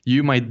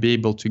 you might be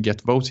able to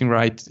get voting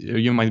rights.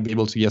 You might be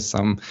able to get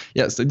some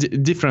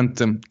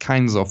different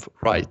kinds of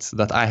rights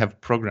that I have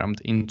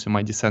programmed into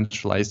my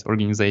decentralized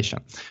organization.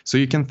 So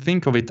you can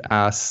think of it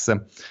as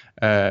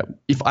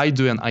if I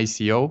do an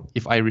ICO,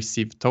 if I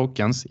receive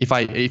tokens, if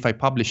I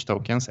publish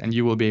tokens, and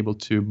you will be able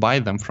to buy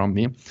them from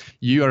me,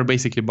 you are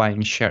basically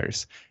buying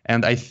shares.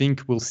 And I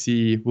think we'll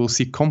see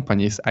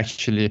companies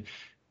actually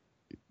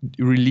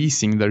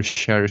releasing their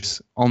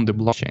shares on the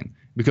blockchain,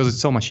 because it's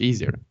so much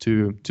easier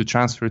to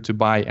transfer, to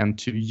buy, and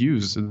to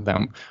use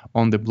them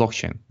on the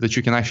blockchain, that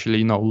you can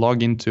actually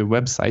log into a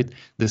website.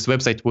 This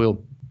website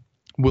will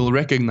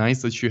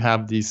recognize that you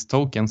have these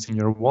tokens in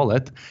your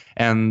wallet,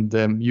 and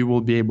you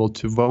will be able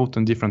to vote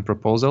on different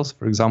proposals.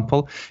 For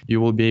example, you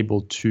will be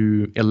able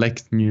to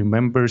elect new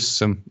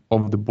members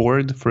of the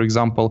board, for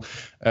example.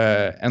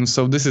 And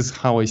so this is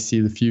how I see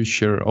the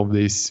future of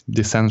this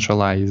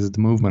decentralized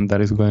movement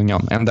that is going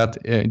on, and that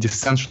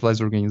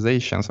decentralized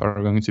organizations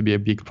are going to be a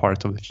big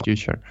part of the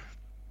future.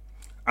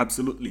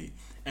 Absolutely.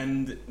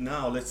 And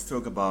now let's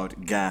talk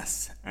about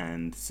gas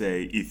and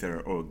say Ether,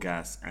 or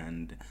gas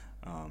and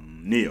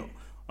Neo.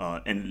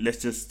 And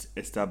let's just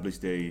establish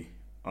the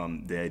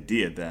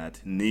idea that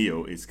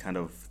Neo is kind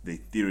of the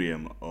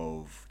Ethereum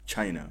of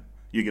China.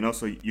 You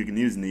can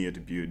use Neo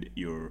to build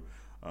your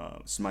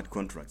smart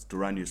contracts, to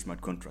run your smart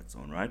contracts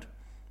on, right?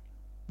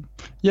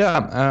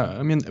 Yeah,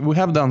 I mean, we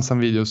have done some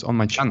videos on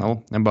my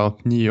channel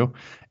about Neo,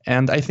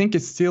 and I think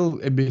it's still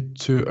a bit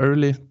too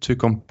early to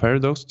compare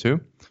those two.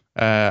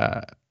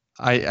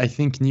 I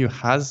think Neo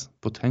has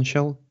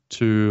potential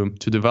to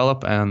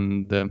develop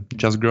and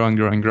just grow and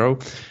grow and grow,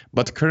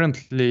 but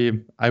currently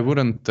I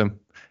wouldn't.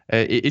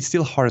 It's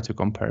still hard to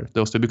compare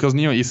those two, because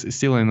Neo is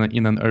still in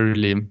an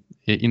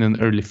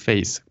early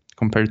phase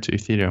compared to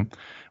Ethereum,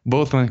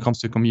 both when it comes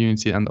to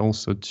community and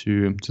also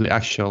to the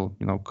actual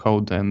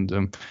code and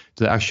to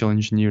the actual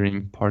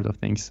engineering part of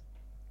things.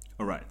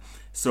 All right.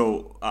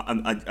 So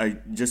I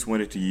just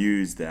wanted to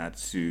use that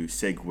to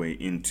segue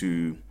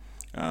into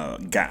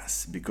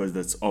gas, because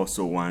that's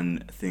also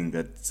one thing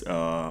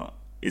that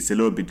it's a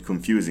little bit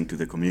confusing to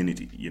the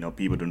community.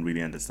 People don't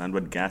really understand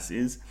what gas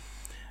is.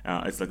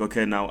 It's like,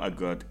 okay, now I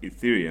got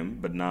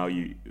Ethereum, but now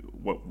you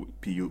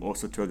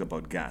also talk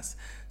about gas.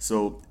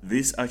 So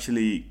this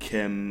actually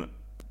came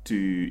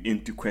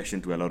into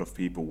question to a lot of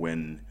people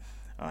when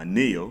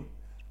Neo,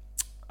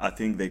 I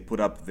think they put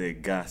up the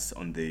gas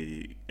on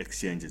the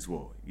exchange as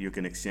well. You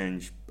can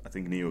exchange, I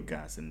think, Neo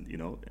gas and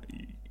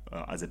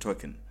as a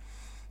token.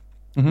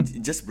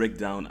 Mm-hmm. Just break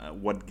down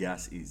what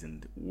gas is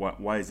and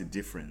why is it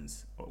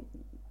different?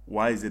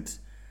 Why is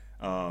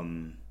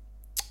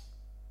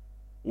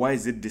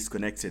it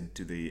disconnected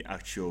to the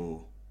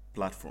actual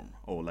platform,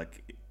 or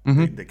like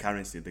the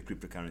currency, the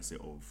cryptocurrency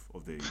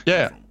of the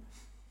platform?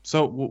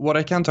 So what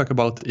I can talk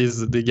about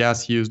is the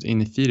gas used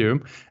in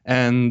Ethereum,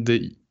 and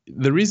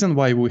the reason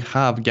why we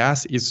have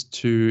gas is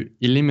to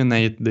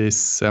eliminate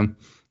this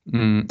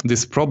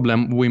this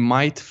problem we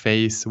might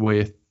face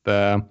with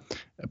the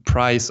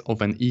price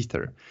of an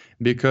Ether,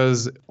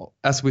 because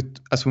as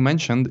we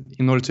mentioned,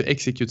 in order to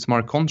execute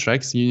smart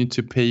contracts, you need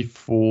to pay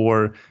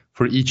for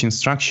each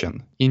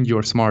instruction in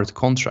your smart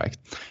contract,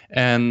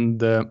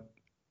 and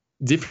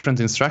different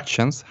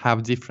instructions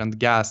have different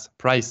gas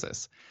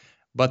prices.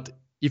 But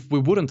if we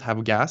wouldn't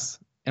have gas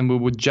and we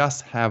would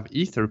just have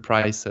Ether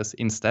prices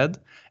instead,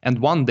 and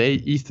one day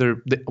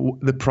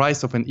the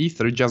price of an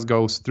Ether just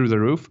goes through the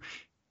roof,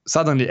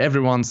 suddenly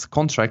everyone's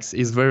contracts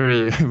is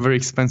very, very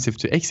expensive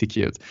to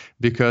execute,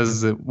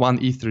 because one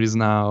Ether is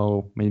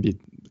now maybe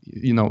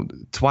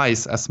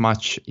twice as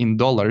much in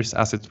dollars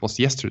as it was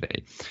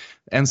yesterday.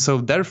 And so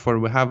therefore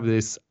we have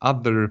this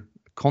other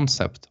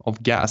concept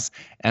of gas,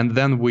 and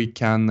then we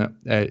can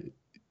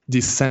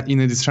in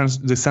a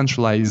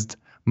decentralized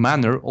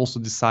manner also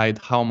decide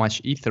how much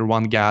Ether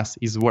one gas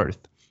is worth.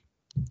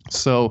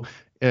 So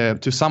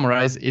to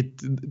summarize it,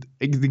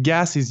 the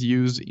gas is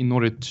used in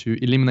order to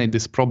eliminate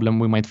this problem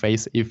we might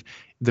face if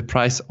the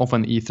price of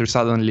an Ether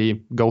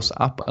suddenly goes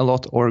up a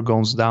lot or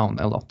goes down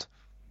a lot.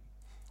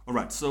 All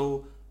right.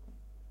 So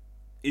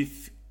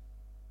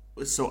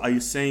are you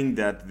saying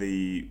that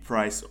the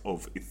price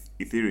of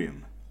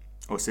Ethereum,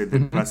 or say the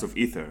price of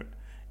Ether,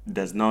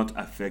 does not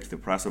affect the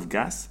price of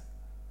gas?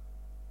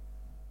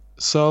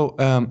 So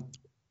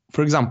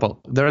for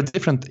example, there are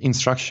different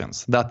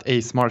instructions that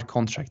a smart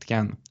contract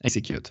can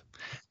execute.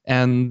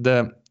 And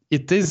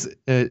it is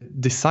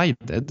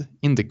decided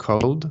in the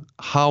code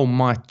how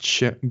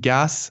much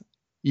gas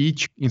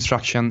each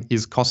instruction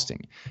is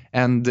costing.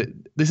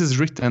 And this is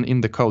written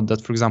in the code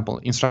that, for example,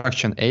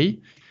 instruction A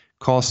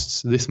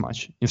costs this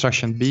much,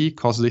 instruction B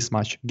costs this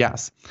much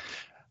gas.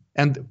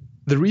 And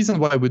the reason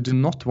why we do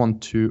not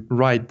want to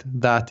write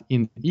that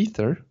in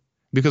Ether,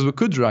 because we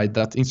could write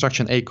that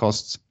instruction A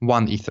costs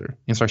 1 Ether,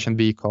 instruction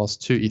B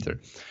costs 2 Ether,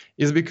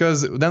 is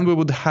because then we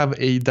would have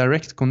a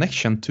direct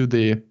connection to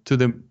the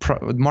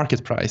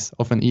market price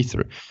of an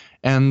Ether.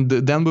 And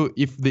then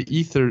if the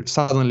Ether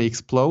suddenly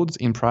explodes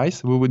in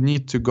price, we would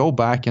need to go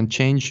back and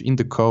change in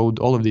the code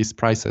all of these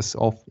prices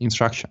of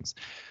instructions.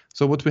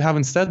 So what we have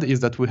instead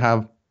is that we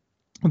have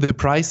the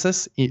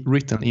prices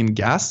written in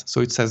gas.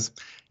 So it says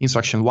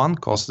instruction 1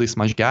 costs this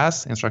much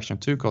gas, instruction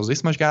 2 costs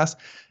this much gas,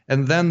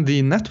 and then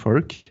the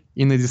network,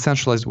 in a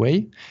decentralized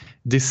way,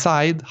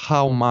 decide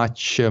how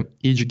much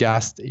each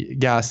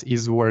gas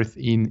is worth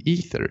in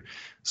Ether.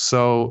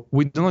 So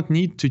we do not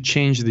need to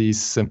change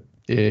these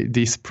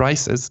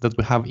prices that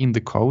we have in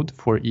the code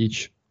for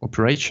each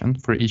operation,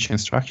 for each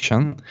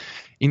instruction.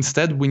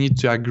 Instead, we need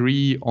to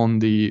agree on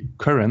the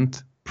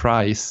current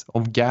price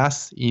of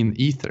gas in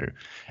Ether,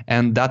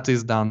 and that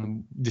is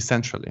done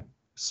decentrally.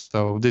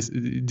 So this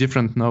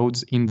different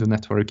nodes in the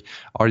network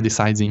are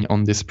deciding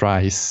on this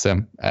price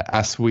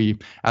as we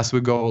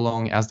go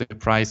along, as the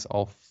price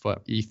of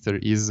Ether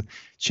is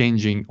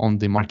changing on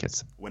the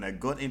markets. When I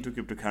got into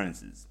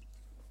cryptocurrencies,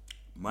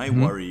 my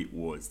worry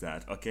was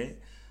that, okay,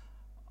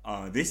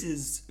 this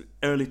is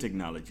early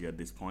technology at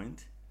this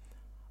point.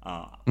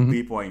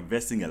 People are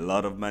investing a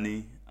lot of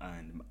money,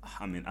 and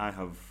I mean, I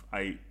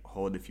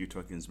hold a few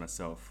tokens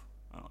myself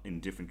in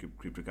different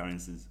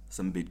cryptocurrencies,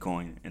 some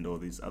Bitcoin and all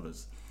these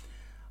others.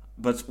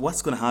 But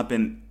what's going to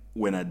happen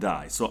when I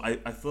die? So I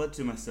thought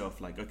to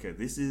myself, like, okay,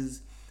 this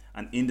is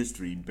an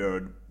industry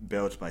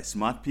built by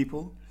smart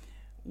people.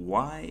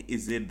 Why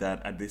is it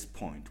that at this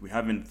point we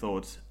haven't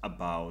thought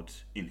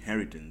about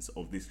inheritance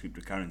of these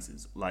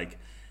cryptocurrencies? Like,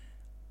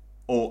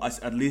 or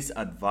at least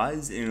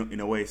advise in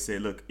a way, say,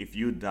 look, if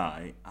you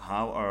die,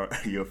 how are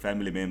your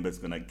family members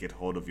going to get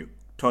hold of your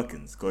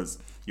tokens? Because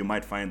you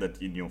might find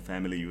that in your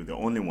family, you're the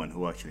only one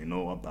who actually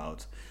know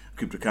about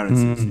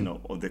cryptocurrencies, you know,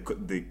 or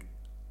the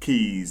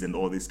keys and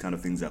all these kind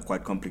of things are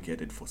quite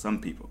complicated for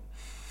some people.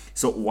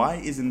 So why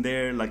isn't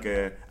there like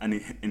an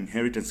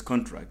inheritance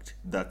contract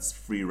that's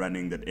free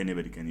running that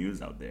anybody can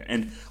use out there?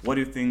 And what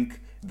do you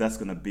think that's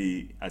going to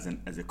be as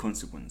a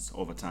consequence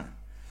over time?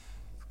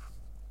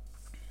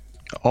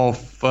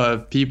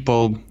 Of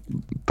people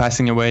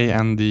passing away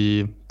and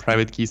the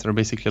private keys are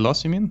basically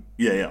lost, you mean?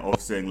 Yeah. Of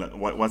saying like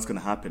what's going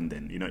to happen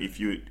then? You know, if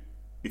you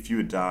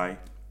die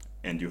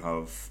and you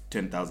have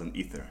 10,000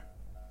 Ether,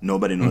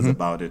 nobody knows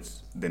about it,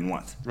 then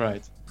what?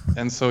 Right.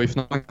 And so if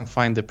no one can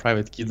find the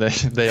private key,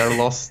 they are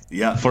lost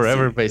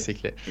forever,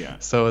 basically. Yeah.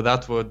 So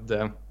that would...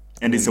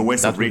 and it's a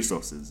waste of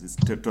resources. It's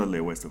totally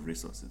a waste of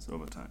resources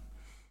over time.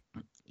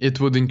 It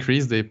would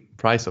increase the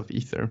price of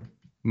Ether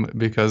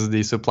because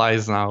the supply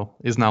is now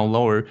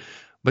lower.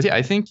 But yeah,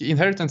 I think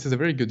inheritance is a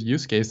very good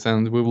use case,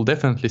 and we will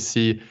definitely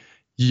see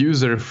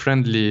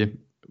user-friendly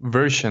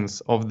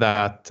versions of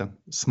that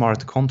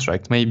smart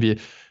contract. Maybe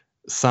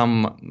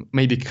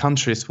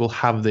countries will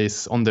have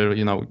this on their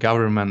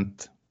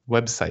government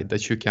website,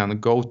 that you can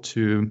go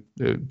to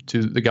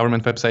the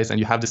government websites and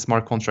you have the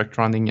smart contract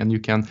running, and you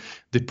can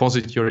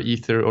deposit your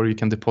Ether, or you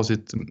can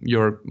deposit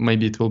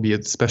maybe it will be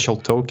a special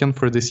token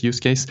for this use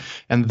case,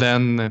 and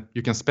then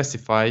you can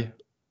specify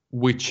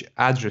which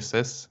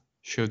addresses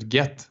should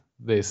get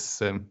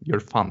this your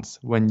funds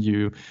when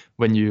you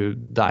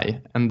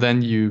die, and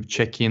then you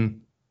check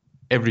in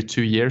every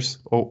 2 years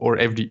or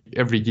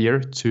every year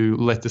to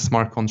let the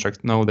smart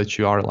contract know that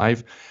you are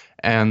alive.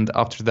 And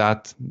after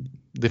that,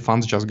 the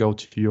funds just go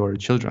to your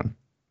children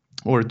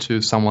or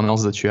to someone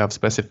else that you have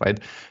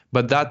specified.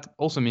 But that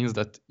also means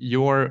that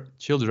your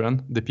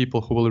children, the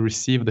people who will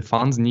receive the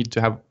funds, need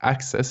to have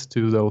access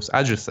to those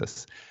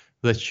addresses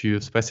that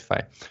you specify.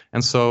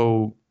 And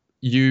so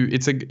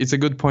it's a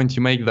good point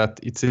you make, that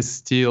it is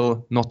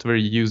still not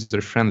very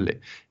user friendly.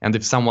 And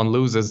if someone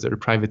loses their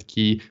private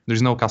key,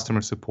 there's no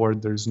customer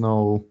support, there's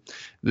no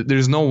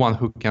one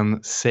who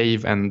can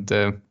save and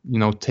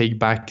take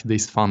back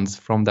these funds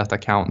from that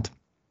account.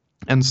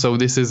 And so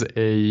this is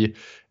a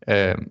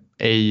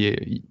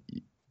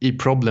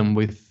problem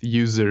with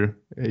user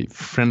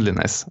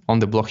friendliness on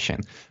the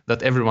blockchain,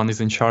 that everyone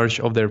is in charge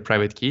of their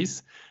private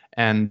keys,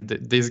 and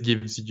this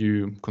gives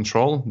you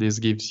control. This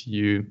gives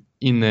you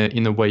in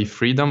a way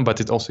freedom,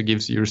 but it also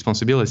gives you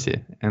responsibility,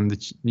 and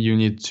that you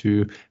need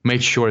to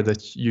make sure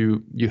that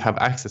you have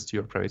access to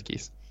your private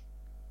keys.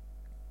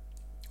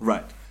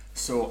 Right.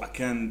 So I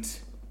can't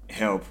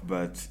help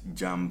but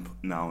jump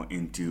now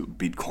into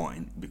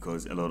Bitcoin,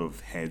 because a lot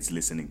of heads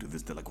listening to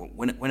this, they're like, well,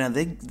 when are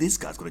these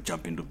guys going to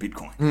jump into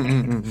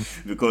Bitcoin?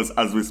 Because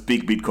as we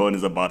speak, Bitcoin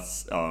is about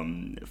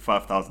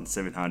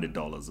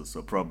 $5,700 or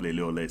so, probably a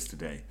little less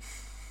today.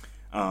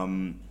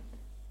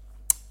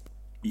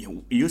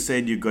 You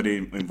said you got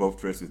involved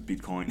first with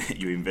Bitcoin.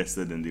 You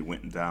invested and it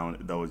went down.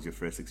 That was your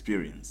first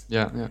experience.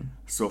 Yeah, yeah.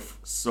 So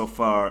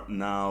far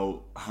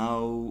now,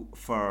 how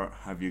far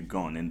have you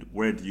gone, and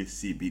where do you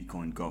see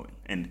Bitcoin going?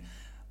 And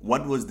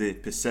what was the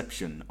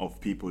perception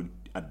of people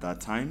at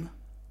that time?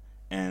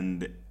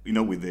 And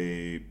with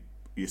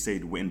you say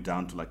it went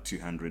down to like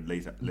 200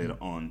 later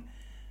on.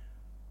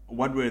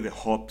 What were the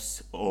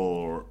hopes,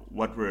 or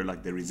what were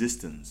like the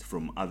resistance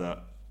from other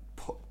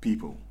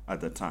people at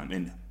that time,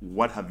 and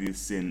what have you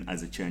seen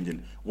as a change,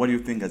 and what do you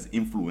think has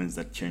influenced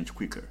that change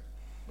quicker?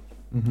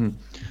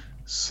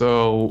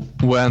 So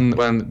when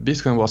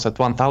Bitcoin was at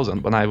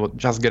 1,000, when I would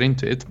just get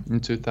into it in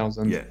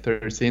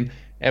 2013,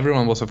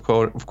 everyone was of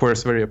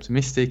course very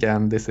optimistic,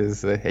 and this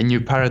is a new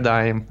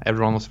paradigm.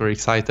 Everyone was very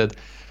excited.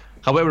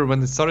 However,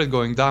 when it started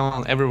going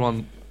down,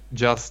 everyone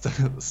just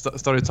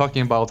started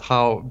talking about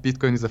how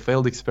Bitcoin is a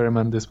failed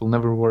experiment. This will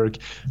never work.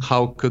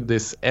 How could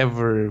this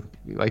ever,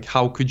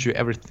 how could you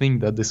ever think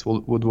that this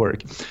would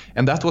work?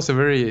 And that was a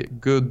very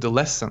good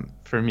lesson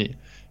for me,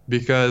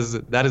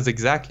 because that is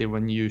exactly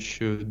when you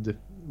should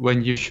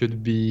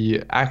be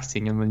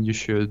acting, and when you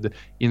should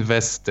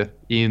invest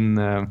in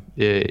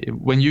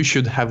when you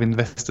should have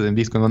invested in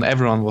Bitcoin when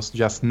everyone was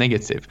just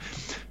negative,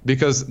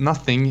 because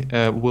nothing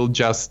will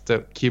just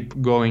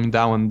keep going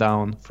down and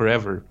down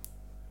forever.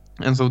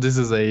 And so this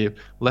is a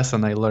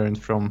lesson I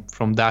learned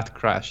from that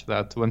crash,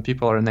 that when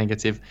people are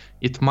negative,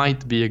 it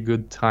might be a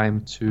good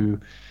time to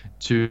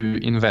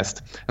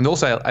invest. And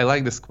also I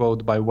like this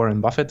quote by Warren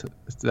Buffett,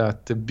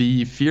 that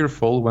be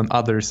fearful when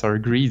others are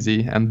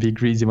greedy, and be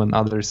greedy when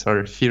others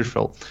are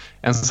fearful.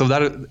 And so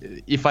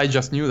that, if I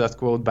just knew that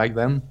quote back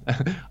then,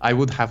 I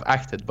would have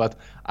acted. But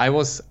I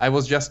was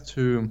just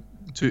too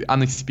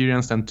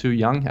unexperienced and too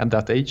young at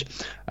that age.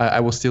 I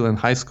was still in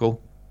high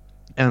school.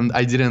 And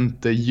I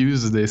didn't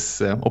use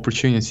this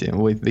opportunity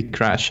with the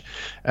crash.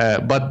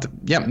 But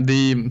yeah,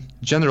 the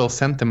general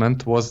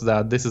sentiment was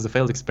that this is a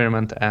failed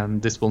experiment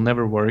and this will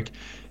never work.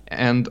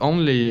 And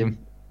only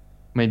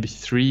maybe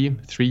three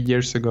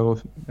years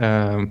ago,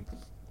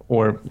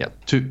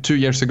 two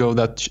years ago,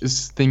 that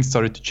things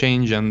started to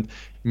change, and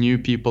new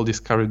people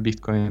discovered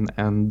Bitcoin,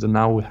 and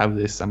now we have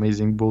this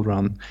amazing bull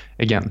run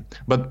again.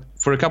 But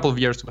for a couple of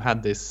years we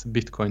had this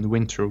Bitcoin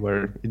winter,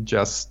 where it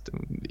just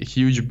a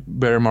huge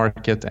bear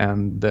market,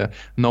 and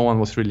no one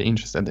was really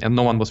interested, and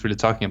no one was really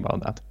talking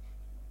about that.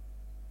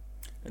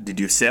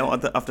 Did you sell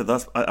after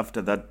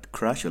that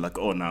crash? You're like,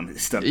 oh no,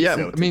 it's time to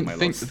sell. I mean,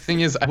 the thing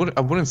is, I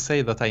wouldn't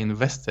say that I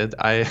invested.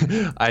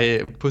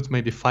 I put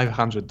maybe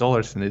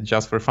 $500 in it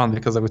just for fun,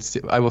 because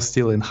I was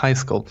still in high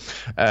school.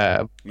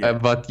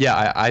 But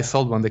yeah, I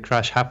sold when the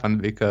crash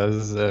happened,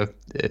 because I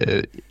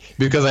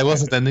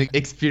wasn't an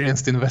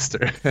experienced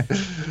investor.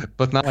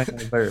 But now I know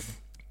better.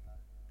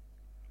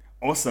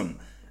 Awesome.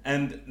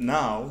 And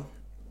now,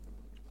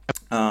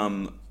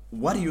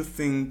 what do you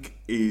think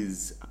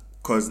is?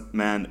 Because,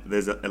 man,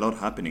 there's a lot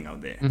happening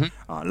out there.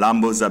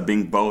 Lambos are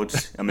being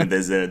bought. I mean,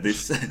 there's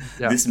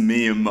this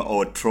meme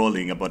or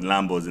trolling about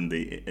Lambos in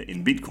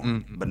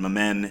Bitcoin. But my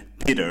man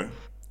Peter,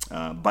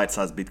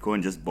 Bite-Size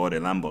Bitcoin, just bought a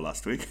Lambo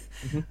last week.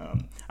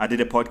 I did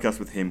a podcast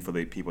with him. For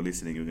the people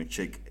listening, you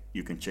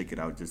can check it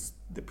out. Just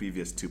the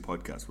previous 2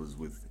 podcasts was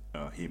with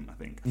him, I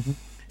think.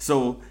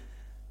 So,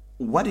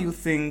 what do you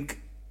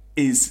think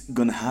is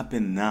gonna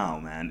happen now,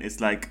 man?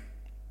 It's like,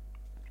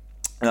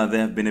 there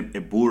have been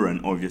a bull run,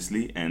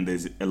 obviously, and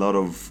there's a lot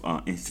of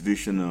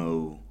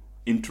institutional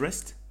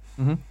interest.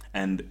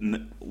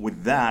 And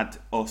with that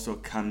also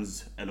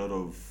comes a lot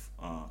of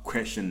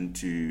question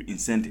to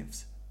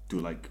incentives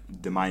to like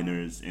the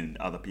miners and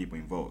other people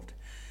involved.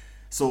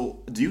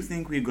 So do you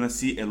think we're going to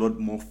see a lot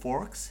more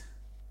forks?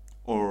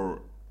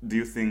 Or do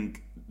you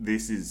think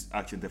this is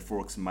actually, the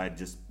forks might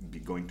just be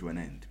going to an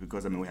end?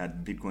 Because, I mean, we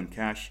had Bitcoin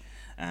Cash,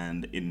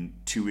 and in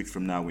 2 weeks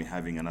from now, we're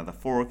having another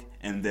fork,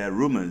 and there are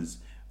rumors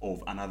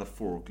of another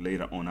fork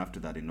later on after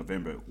that in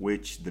November,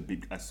 which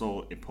I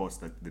saw a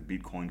post that the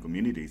Bitcoin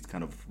community is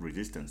kind of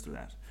resistant to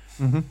that.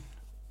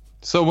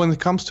 So when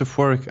it comes to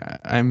fork,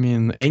 I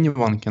mean,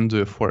 anyone can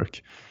do a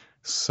fork.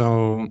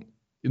 So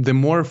the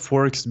more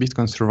forks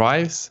Bitcoin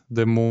survives,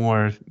 the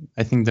more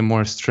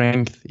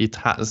strength it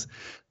has.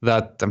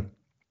 That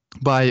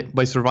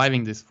by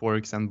surviving these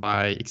forks and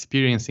by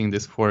experiencing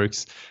these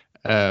forks,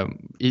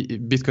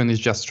 Bitcoin is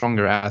just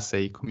stronger as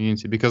a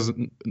community, because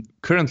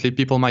currently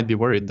people might be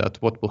worried that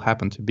what will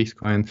happen to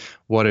Bitcoin,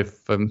 what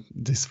if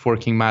this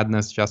forking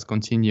madness just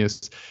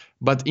continues.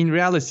 But in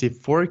reality,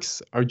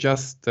 forks are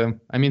just,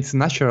 it's a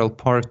natural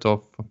part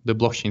of the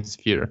blockchain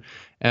sphere,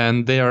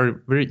 and they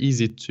are very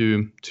easy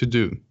to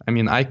do. I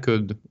mean, I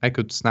could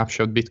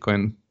snapshot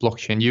Bitcoin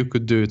blockchain, you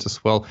could do it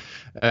as well,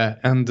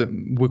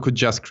 and we could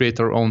just create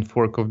our own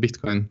fork of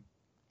Bitcoin.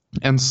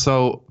 And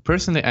so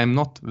personally, I'm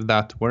not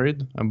that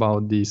worried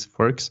about these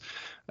forks,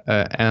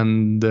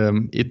 and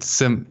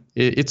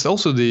it's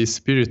also the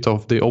spirit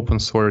of the open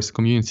source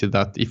community,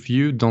 that if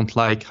you don't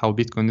like how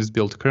Bitcoin is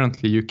built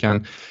currently, you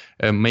can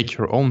make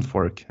your own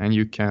fork, and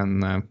you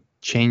can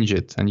change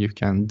it and you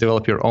can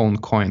develop your own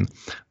coin.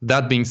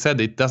 That being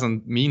said, it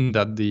doesn't mean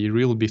that the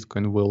real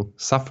Bitcoin will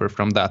suffer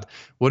from that.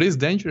 What is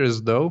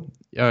dangerous, though,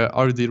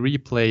 are the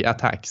replay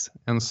attacks.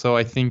 And so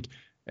I think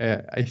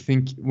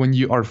when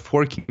you are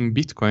forking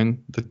Bitcoin,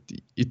 that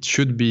it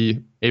should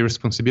be a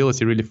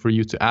responsibility really for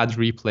you to add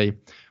replay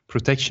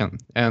protection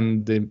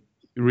and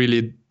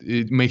really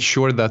make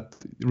sure that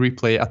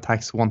replay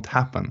attacks won't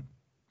happen.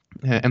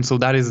 And so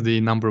that is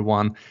the number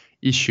one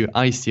issue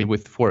I see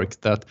with forks,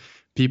 that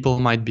people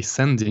might be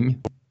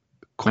sending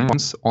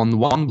coins on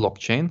one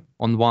blockchain,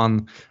 on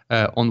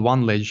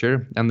one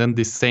ledger, and then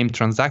the same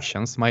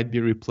transactions might be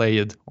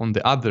replayed on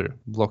the other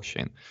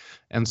blockchain.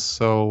 And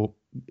so,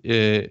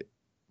 and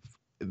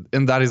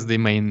that is the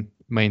main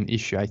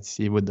issue I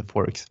see with the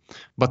forks.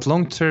 But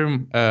long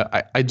term,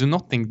 I do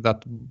not think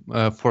that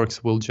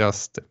forks will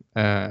just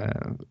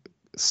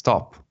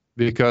stop,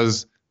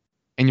 because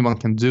anyone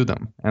can do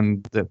them.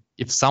 And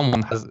if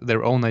someone has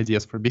their own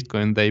ideas for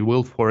Bitcoin, they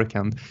will fork,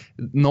 and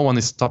no one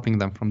is stopping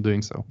them from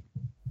doing so.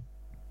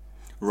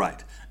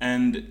 Right.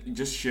 And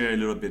just share a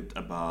little bit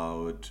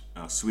about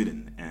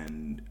Sweden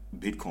and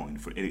Bitcoin.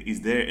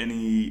 Is there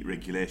any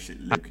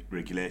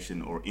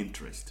regulation or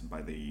interest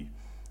by the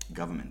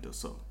government or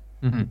so?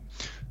 Mm-hmm.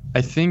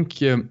 I think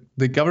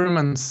the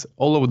governments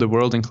all over the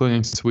world,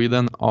 including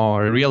Sweden,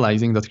 are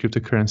realizing that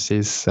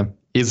cryptocurrencies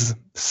is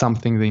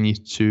something they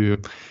need to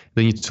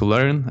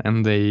learn,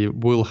 and they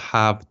will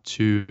have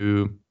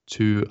to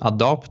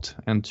adopt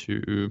and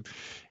to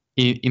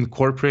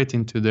incorporate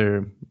into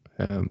their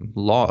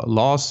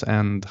laws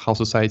and how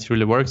society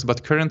really works.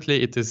 But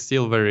currently, it is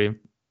still very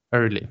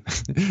early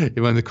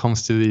when it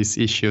comes to these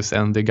issues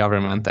and the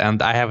government,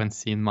 and I haven't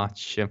seen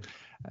much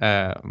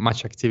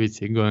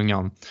activity going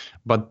on.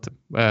 But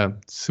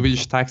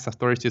Swedish tax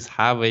authorities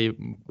have a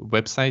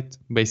website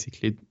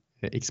basically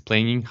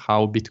explaining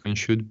how Bitcoin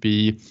should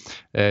be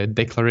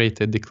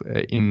declared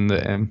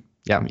in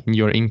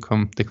your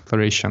income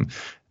declaration,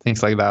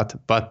 things like that.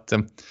 But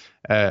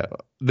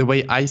the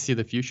way I see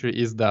the future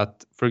is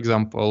that, for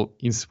example,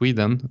 in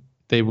Sweden,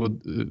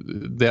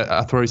 the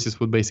authorities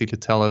would basically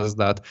tell us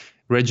that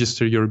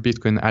register your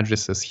Bitcoin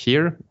addresses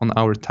here on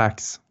our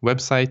tax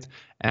website,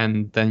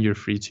 and then you're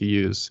free to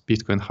use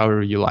Bitcoin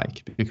however you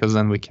like, because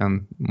then we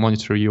can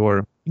monitor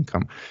your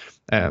income.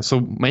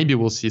 So maybe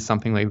we'll see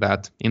something like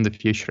that in the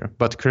future.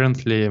 But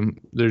currently,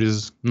 there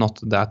is not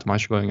that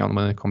much going on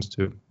when it comes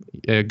to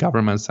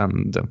governments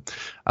and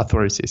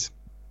authorities.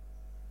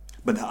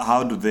 But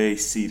how do they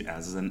see it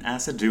as an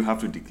asset? Do you have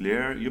to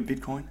declare your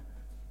Bitcoin?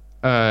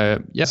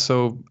 Yeah,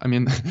 so I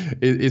mean,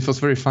 it was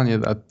very funny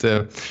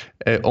that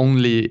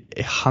only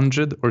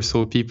 100 or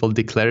so people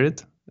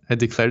declared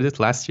it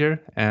last year,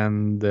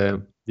 and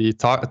the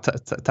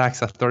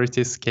tax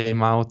authorities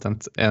came out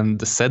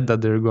and said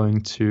that they're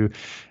going to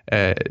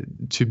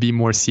be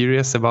more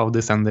serious about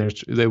this, and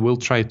they will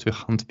try to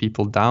hunt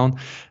people down.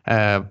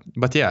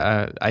 But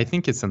yeah, I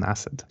think it's an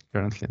asset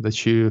currently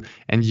that you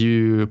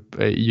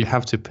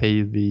have to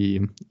pay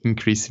the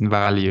increase in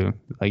value,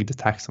 like the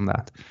tax on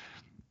that.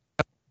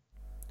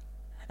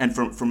 And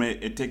from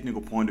a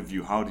technical point of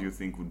view, how do you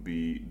think would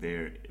be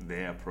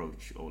their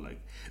approach, or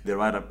like the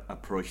right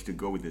approach to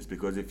go with this?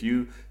 Because if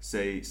you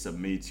say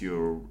submit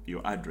your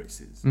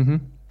addresses, mm-hmm.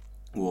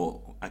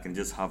 well, I can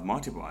just have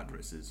multiple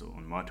addresses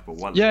on multiple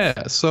wallets.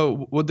 Yeah.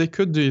 So what they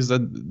could do is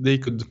that they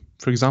could,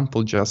 for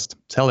example, just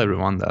tell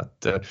everyone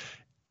that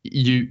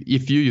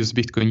if you use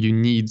Bitcoin, you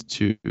need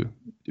to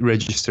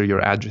register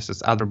your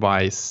addresses.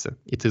 Otherwise,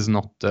 it is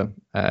not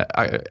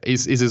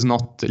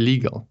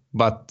legal.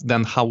 But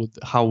then how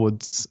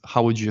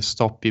would you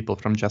stop people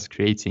from just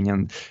creating,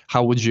 and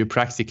how would you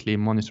practically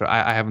monitor?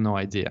 I have no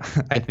idea.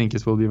 I think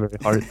it will be very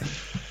hard.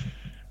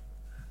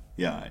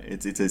 Yeah,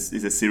 it's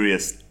a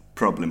serious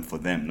problem for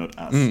them, not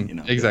us.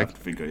 Exactly. They have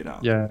to figure it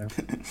out. Yeah.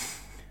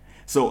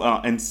 So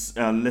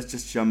let's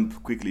just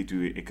jump quickly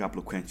to a couple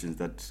of questions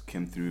that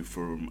came through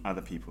from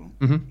other people.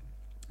 Mm-hmm.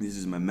 This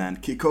is my man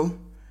Kiko.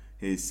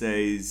 He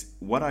says,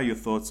 "What are your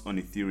thoughts on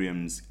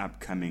Ethereum's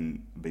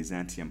upcoming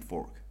Byzantium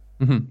fork?"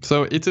 Mm-hmm.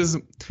 So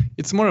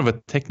it's more of a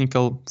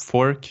technical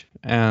fork,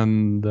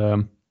 and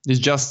it's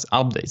just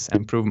updates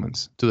and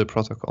improvements to the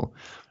protocol.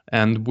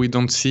 And we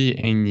don't see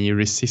any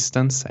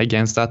resistance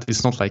against that.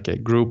 It's not like a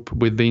group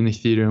within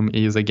Ethereum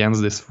is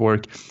against this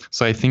fork.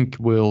 So I think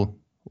we'll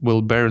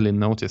barely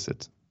notice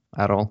it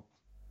at all.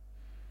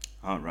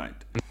 All right.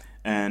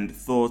 And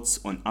thoughts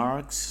on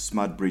ARCs,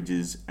 smart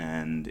bridges,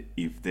 and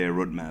if their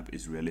roadmap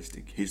is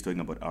realistic. He's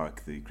talking about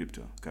ARC, the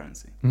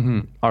cryptocurrency.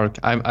 Mm-hmm. ARC.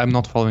 I'm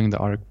not following the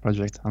ARC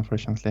project,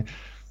 unfortunately.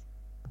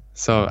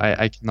 So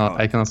I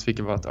cannot speak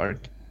about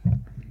ARC.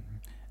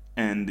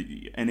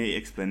 And any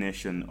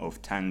explanation of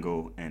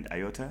Tango and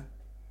IOTA?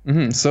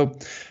 Mm-hmm. So,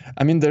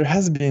 I mean, there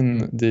has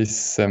been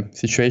this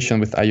situation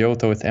with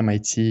IOTA, with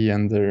MIT,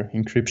 and their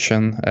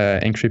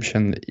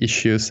encryption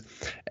issues,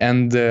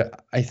 and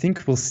I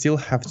think we'll still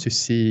have to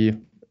see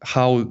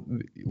how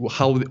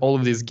all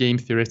of these game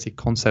theoretic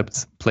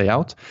concepts play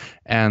out,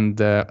 and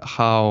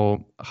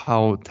how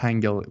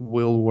Tangle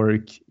will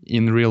work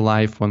in real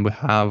life when we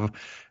have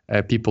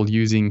people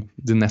using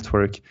the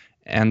network.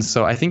 And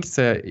so I think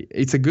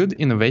it's a good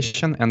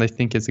innovation, and I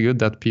think it's good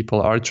that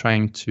people are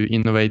trying to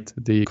innovate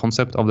the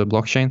concept of the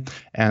blockchain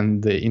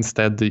and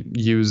instead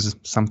use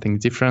something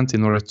different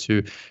in order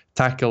to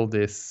tackle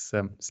this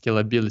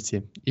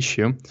scalability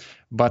issue.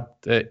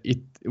 But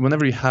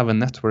whenever you have a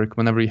network,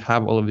 whenever you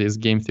have all of these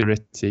game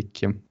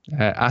theoretic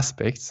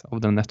aspects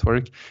of the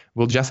network,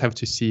 we'll just have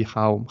to see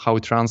how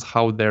it runs,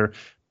 how their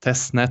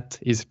testnet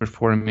is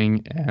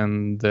performing,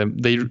 and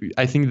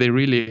I think they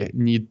really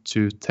need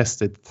to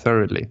test it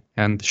thoroughly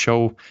and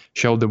show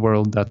the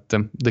world that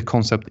the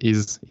concept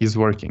is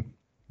working.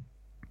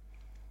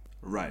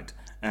 Right.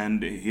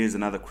 And here's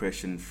another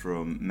question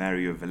from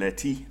Mario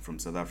Valetti from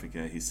South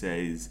Africa. He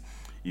says,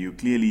 "You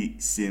clearly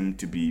seem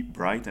to be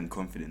bright and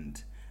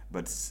confident,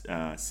 but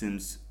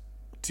seems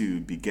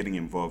to be getting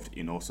involved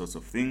in all sorts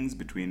of things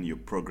between your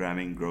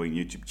programming, growing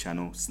YouTube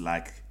channel,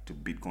 Slack to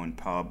Bitcoin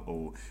Pub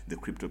or the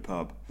Crypto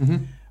Pub,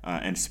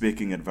 and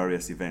speaking at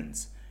various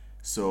events.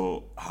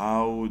 So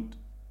how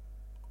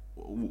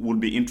would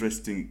be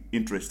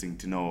interesting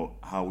to know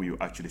how you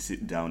actually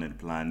sit down and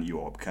plan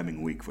your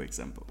upcoming week, for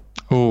example."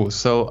 Oh,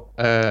 so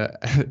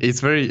it's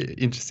very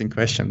interesting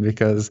question,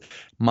 because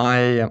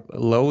my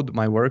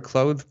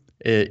workload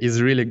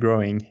is really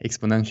growing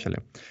exponentially.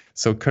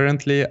 So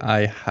currently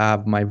I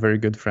have my very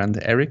good friend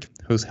Eric,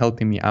 who's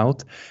helping me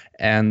out.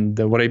 And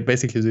what I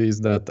basically do is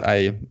that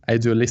I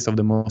do a list of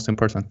the most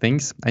important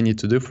things I need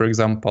to do. For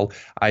example,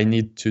 I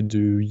need to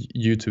do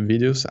YouTube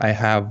videos. I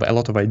have a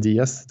lot of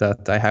ideas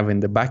that I have in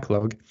the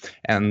backlog,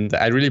 and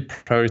I really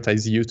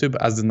prioritize YouTube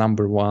as the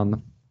number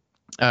one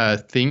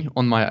thing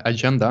on my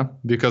agenda,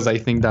 because I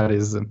think that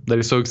is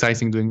so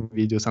exciting doing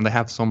videos, and I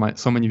have so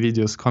many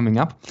videos coming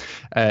up,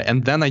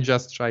 and then I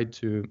just try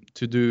to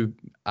do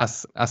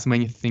as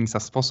many things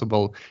as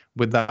possible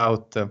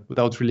without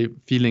really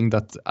feeling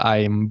that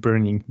I'm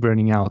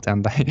burning out,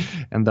 and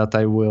that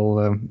I will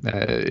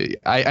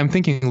I'm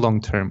thinking long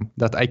term,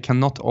 that I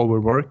cannot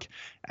overwork.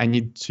 I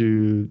need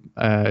to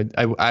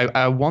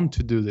I want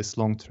to do this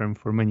long term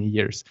for many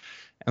years.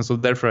 And so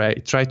therefore, I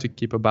try to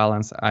keep a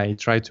balance. I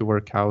try to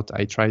work out.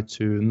 I try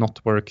to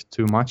not work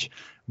too much.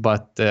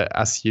 But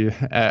as you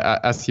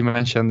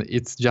mentioned,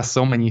 it's just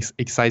so many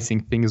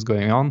exciting things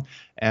going on.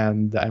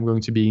 And I'm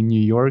going to be in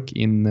New York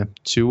in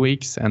 2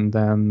 weeks, and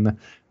then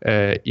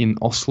in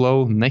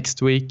Oslo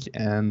next week.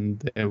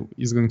 And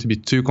it's going to be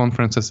 2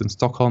 conferences in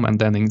Stockholm, and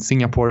then in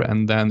Singapore,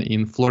 and then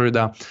in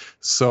Florida.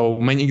 So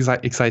many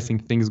exciting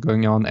things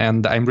going on.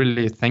 And I'm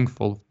really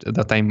thankful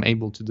that I'm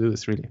able to do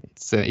this, really.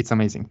 It's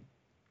amazing.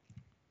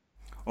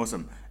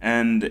 Awesome.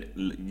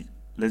 And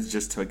let's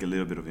just talk a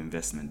little bit of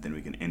investment, then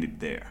we can end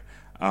it there.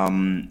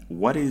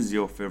 What is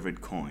your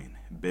favorite coin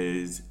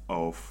based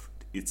off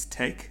its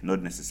tech,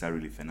 not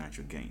necessarily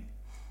financial gain?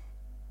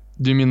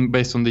 Do you mean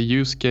based on the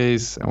use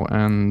case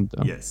and?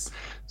 Yes,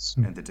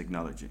 and the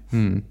technology.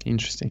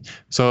 Interesting.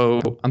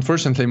 So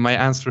unfortunately, my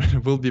answer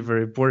will be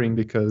very boring,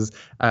 because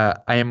I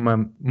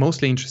am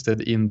mostly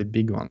interested in the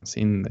big ones,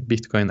 in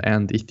Bitcoin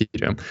and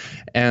Ethereum.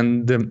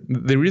 And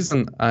the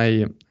reason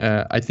I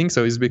think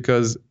so is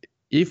because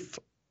if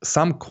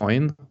some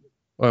coin,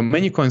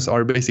 many coins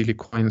are basically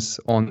coins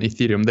on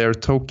Ethereum. They are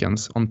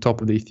tokens on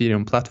top of the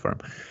Ethereum platform.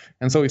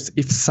 And so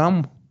if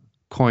some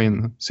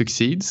coin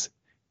succeeds,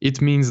 it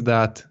means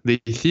that the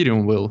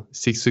Ethereum will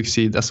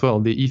succeed as well.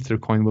 The Ether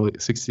coin will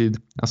succeed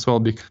as well,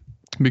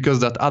 because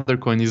that other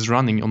coin is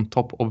running on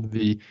top of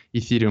the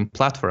Ethereum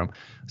platform.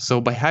 So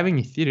by having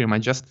Ethereum, I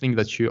just think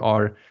that you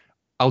are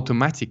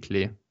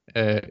automatically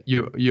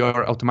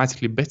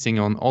betting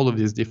on all of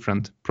these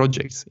different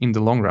projects in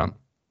the long run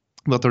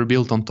that are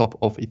built on top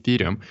of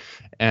Ethereum.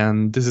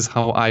 And this is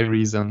how I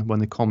reason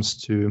when it comes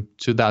to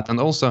that. And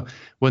also,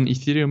 when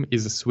Ethereum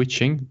is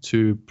switching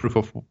to proof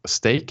of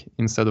stake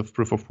instead of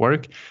proof of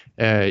work,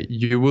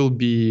 you will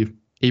be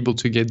able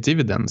to get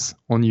dividends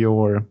on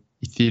your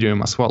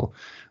Ethereum as well.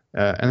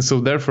 And so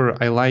therefore,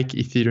 I like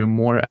Ethereum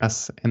more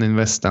as an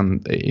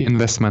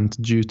investment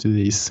due to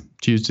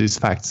these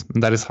facts.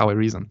 And that is how I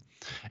reason.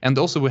 And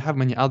also, we have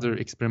many other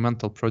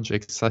experimental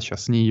projects such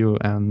as NEO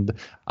and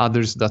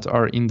others that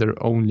are in their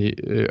only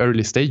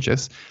early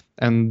stages,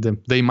 and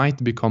they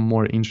might become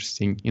more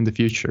interesting in the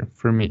future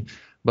for me.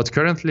 But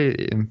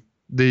currently,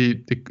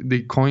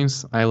 the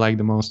coins I like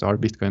the most are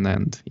Bitcoin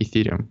and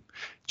Ethereum,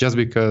 just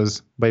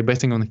because by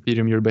betting on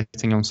Ethereum, you're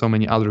betting on so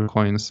many other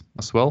coins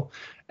as well,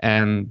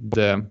 and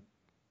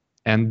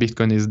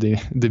Bitcoin is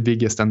the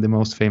biggest and the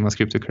most famous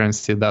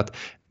cryptocurrency that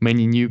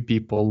many new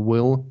people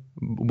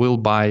will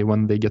buy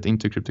when they get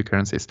into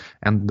cryptocurrencies.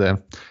 And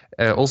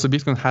also,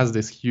 Bitcoin has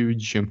this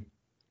huge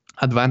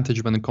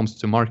advantage when it comes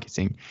to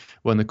marketing,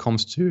 when it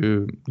comes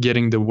to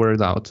getting the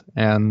word out.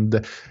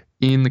 And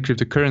in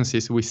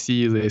cryptocurrencies, we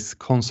see this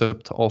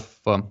concept of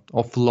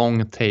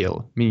long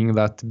tail, meaning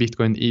that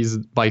Bitcoin is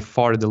by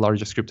far the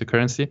largest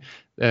cryptocurrency,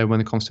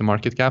 when it comes to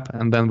market cap,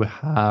 and then we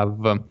have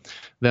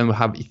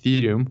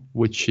Ethereum,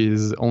 which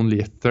is only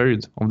a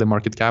third of the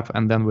market cap,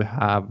 and then we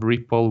have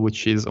Ripple,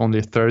 which is only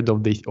a third of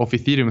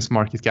Ethereum's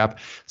market cap.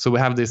 So we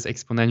have this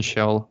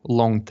exponential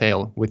long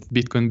tail, with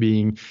Bitcoin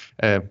being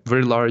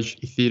very large,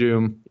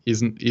 Ethereum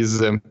is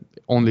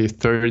only a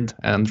third,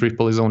 and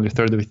Ripple is only a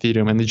third of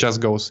Ethereum, and it just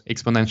goes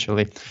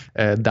exponentially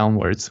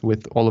downwards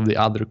with all of the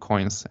other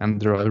coins,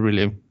 and there are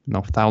really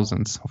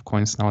thousands of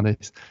coins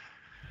nowadays.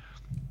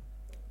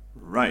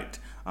 Right.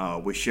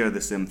 We share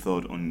the same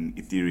thought on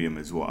Ethereum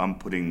as well. I'm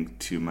putting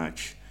too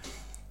much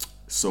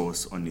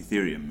sauce on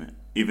Ethereum,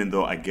 even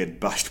though I get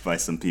bashed by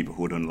some people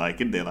who don't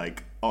like it. They're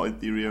like, oh,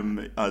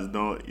 Ethereum has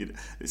no...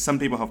 Some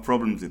people have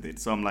problems with it.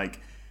 So I'm like,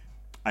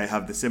 I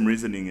have the same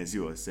reasoning as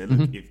you. I say,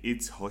 look, if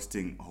it's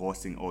hosting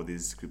all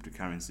these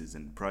cryptocurrencies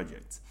and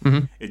projects,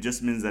 it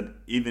just means that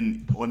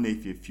even only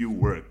if a few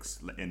works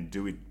and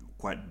do it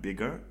quite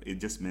bigger, it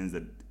just means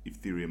that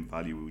Ethereum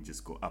value will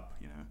just go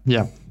up,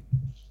 Yeah,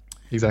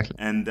 exactly.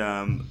 And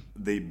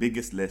the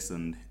biggest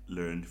lesson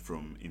learned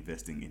from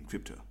investing in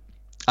crypto,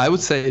 I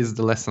would say, is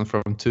the lesson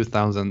from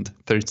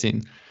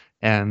 2013,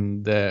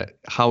 and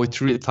how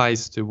it really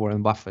ties to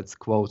Warren Buffett's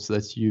quotes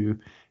that you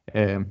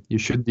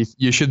should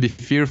be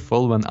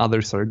fearful when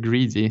others are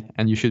greedy,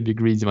 and you should be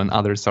greedy when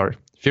others are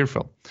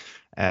fearful.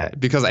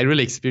 Because I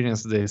really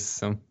experienced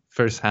this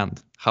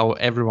firsthand, how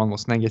everyone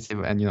was negative,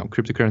 and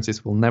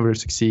cryptocurrencies will never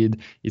succeed.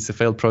 It's a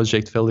failed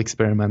project, failed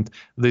experiment.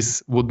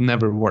 This would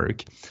never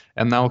work.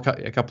 And now,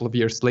 a couple of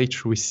years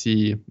later, we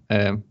see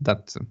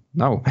that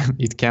no,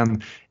 it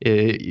can.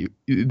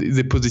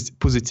 The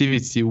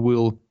positivity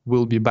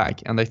will be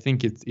back. And I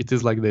think it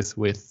is like this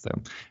with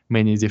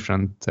many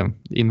different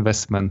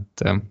investment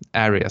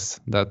areas.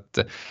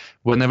 That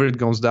whenever it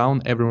goes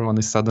down, everyone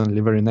is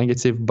suddenly very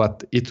negative,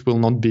 but it will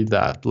not be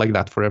like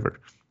that forever.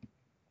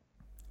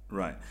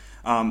 Right.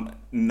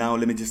 Now,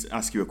 let me just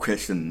ask you a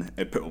question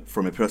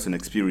from a personal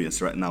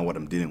experience right now, what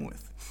I'm dealing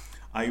with.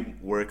 I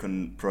work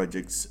on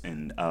projects,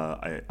 and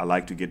I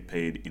like to get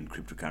paid in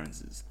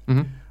cryptocurrencies.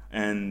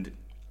 And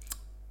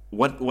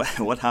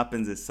what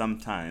happens is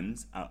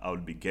sometimes I'll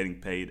be getting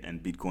paid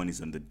and Bitcoin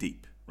is on the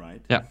dip,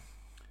 right? Yeah.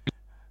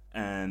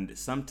 And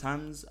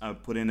sometimes I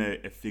put in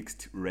a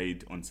fixed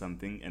rate on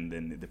something, and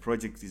then the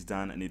project is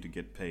done. I need to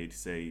get paid,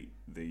 say,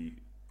 the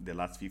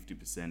last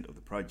 50% of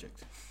the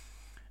project.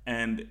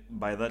 And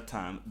by that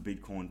time,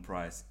 Bitcoin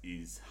price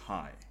is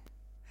high.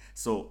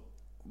 So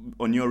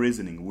on your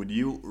reasoning, would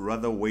you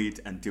rather wait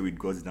until it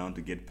goes down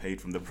to get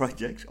paid from the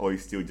project, or are you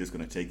still just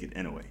going to take it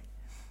anyway?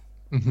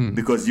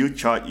 Because you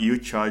charged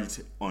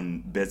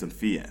based on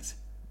fiat.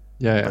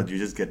 Yeah. But you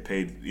just get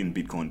paid in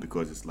Bitcoin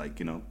because it's like,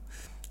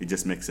 it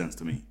just makes sense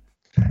to me.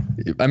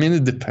 I mean,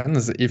 it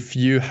depends. If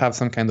you have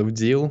some kind of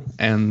deal,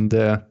 and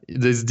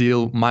this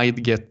deal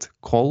might get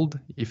called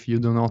if you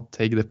do not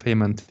take the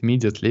payment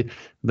immediately,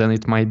 then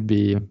it might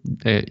be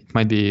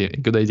a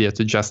good idea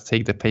to just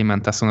take the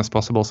payment as soon as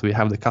possible, so you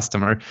have the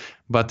customer.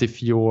 But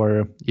if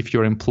your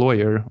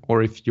employer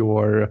or if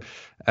your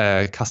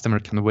customer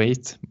can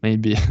wait,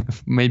 maybe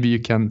you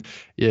can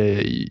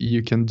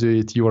do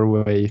it your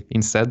way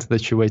instead,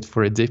 that you wait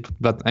for a dip.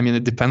 But I mean,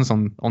 it depends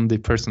on the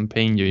person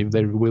paying you, if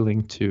they're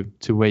willing to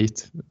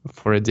wait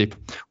for a dip.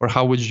 Or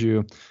how would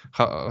you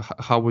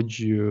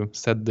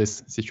set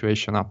this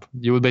situation up?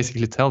 You would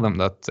basically tell them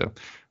that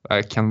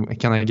can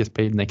I get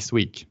paid next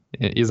week?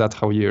 Is that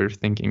how you're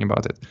thinking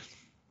about it?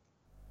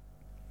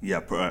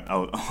 Yeah,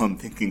 I'm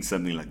thinking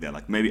something like that,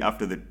 like maybe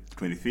after the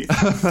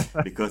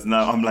 25th, because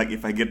now I'm like,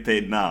 if I get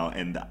paid now,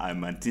 and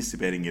I'm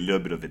anticipating a little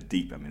bit of a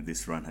dip. I mean,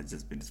 this run has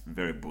just been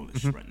very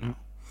bullish right now.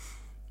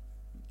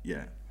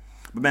 Yeah,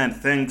 but man,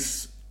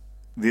 thanks.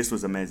 This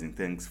was amazing.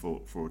 Thanks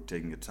for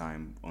taking the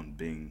time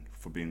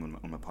for being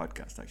on my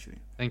podcast, actually.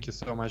 Thank you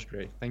so much,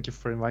 Gray. Thank you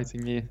for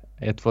inviting me.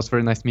 It was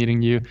very nice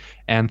meeting you,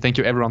 and thank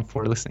you everyone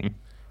for listening.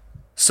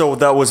 So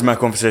that was my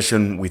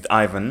conversation with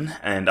Ivan,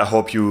 and I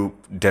hope you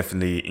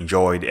definitely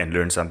enjoyed and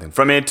learned something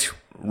from it.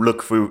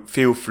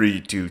 Feel free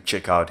to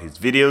check out his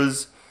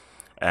videos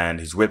and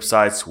his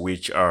websites,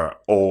 which are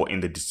all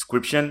in the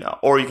description,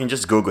 or you can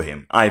just Google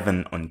him,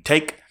 Ivan on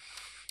Tech.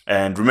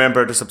 And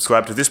remember to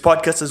subscribe to this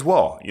podcast as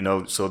well,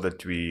 so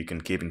that we can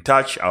keep in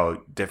touch.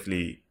 I'll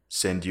definitely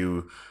send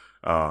you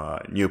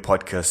new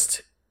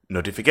podcast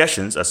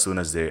notifications as soon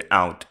as they're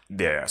out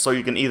there. So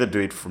you can either do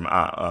it from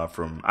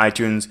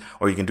iTunes,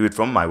 or you can do it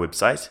from my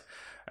website,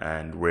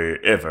 and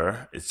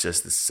wherever. It's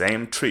just the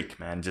same trick,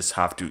 man. Just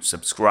have to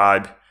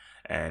subscribe,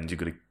 and you're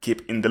gonna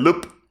keep in the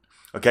loop.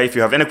 Okay, if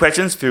you have any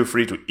questions, feel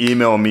free to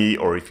email me,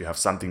 or if you have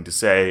something to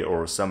say,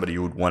 or somebody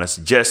you would want to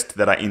suggest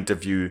that I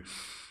interview,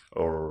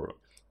 or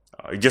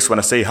you just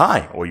want to say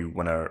hi, or you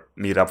want to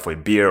meet up for a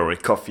beer or a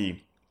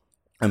coffee,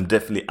 I'm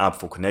definitely up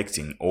for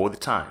connecting all the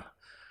time.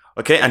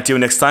 Okay, until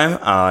next time,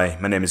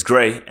 my name is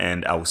Gray,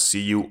 and I will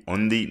see you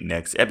on the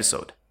next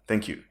episode.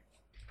 Thank you.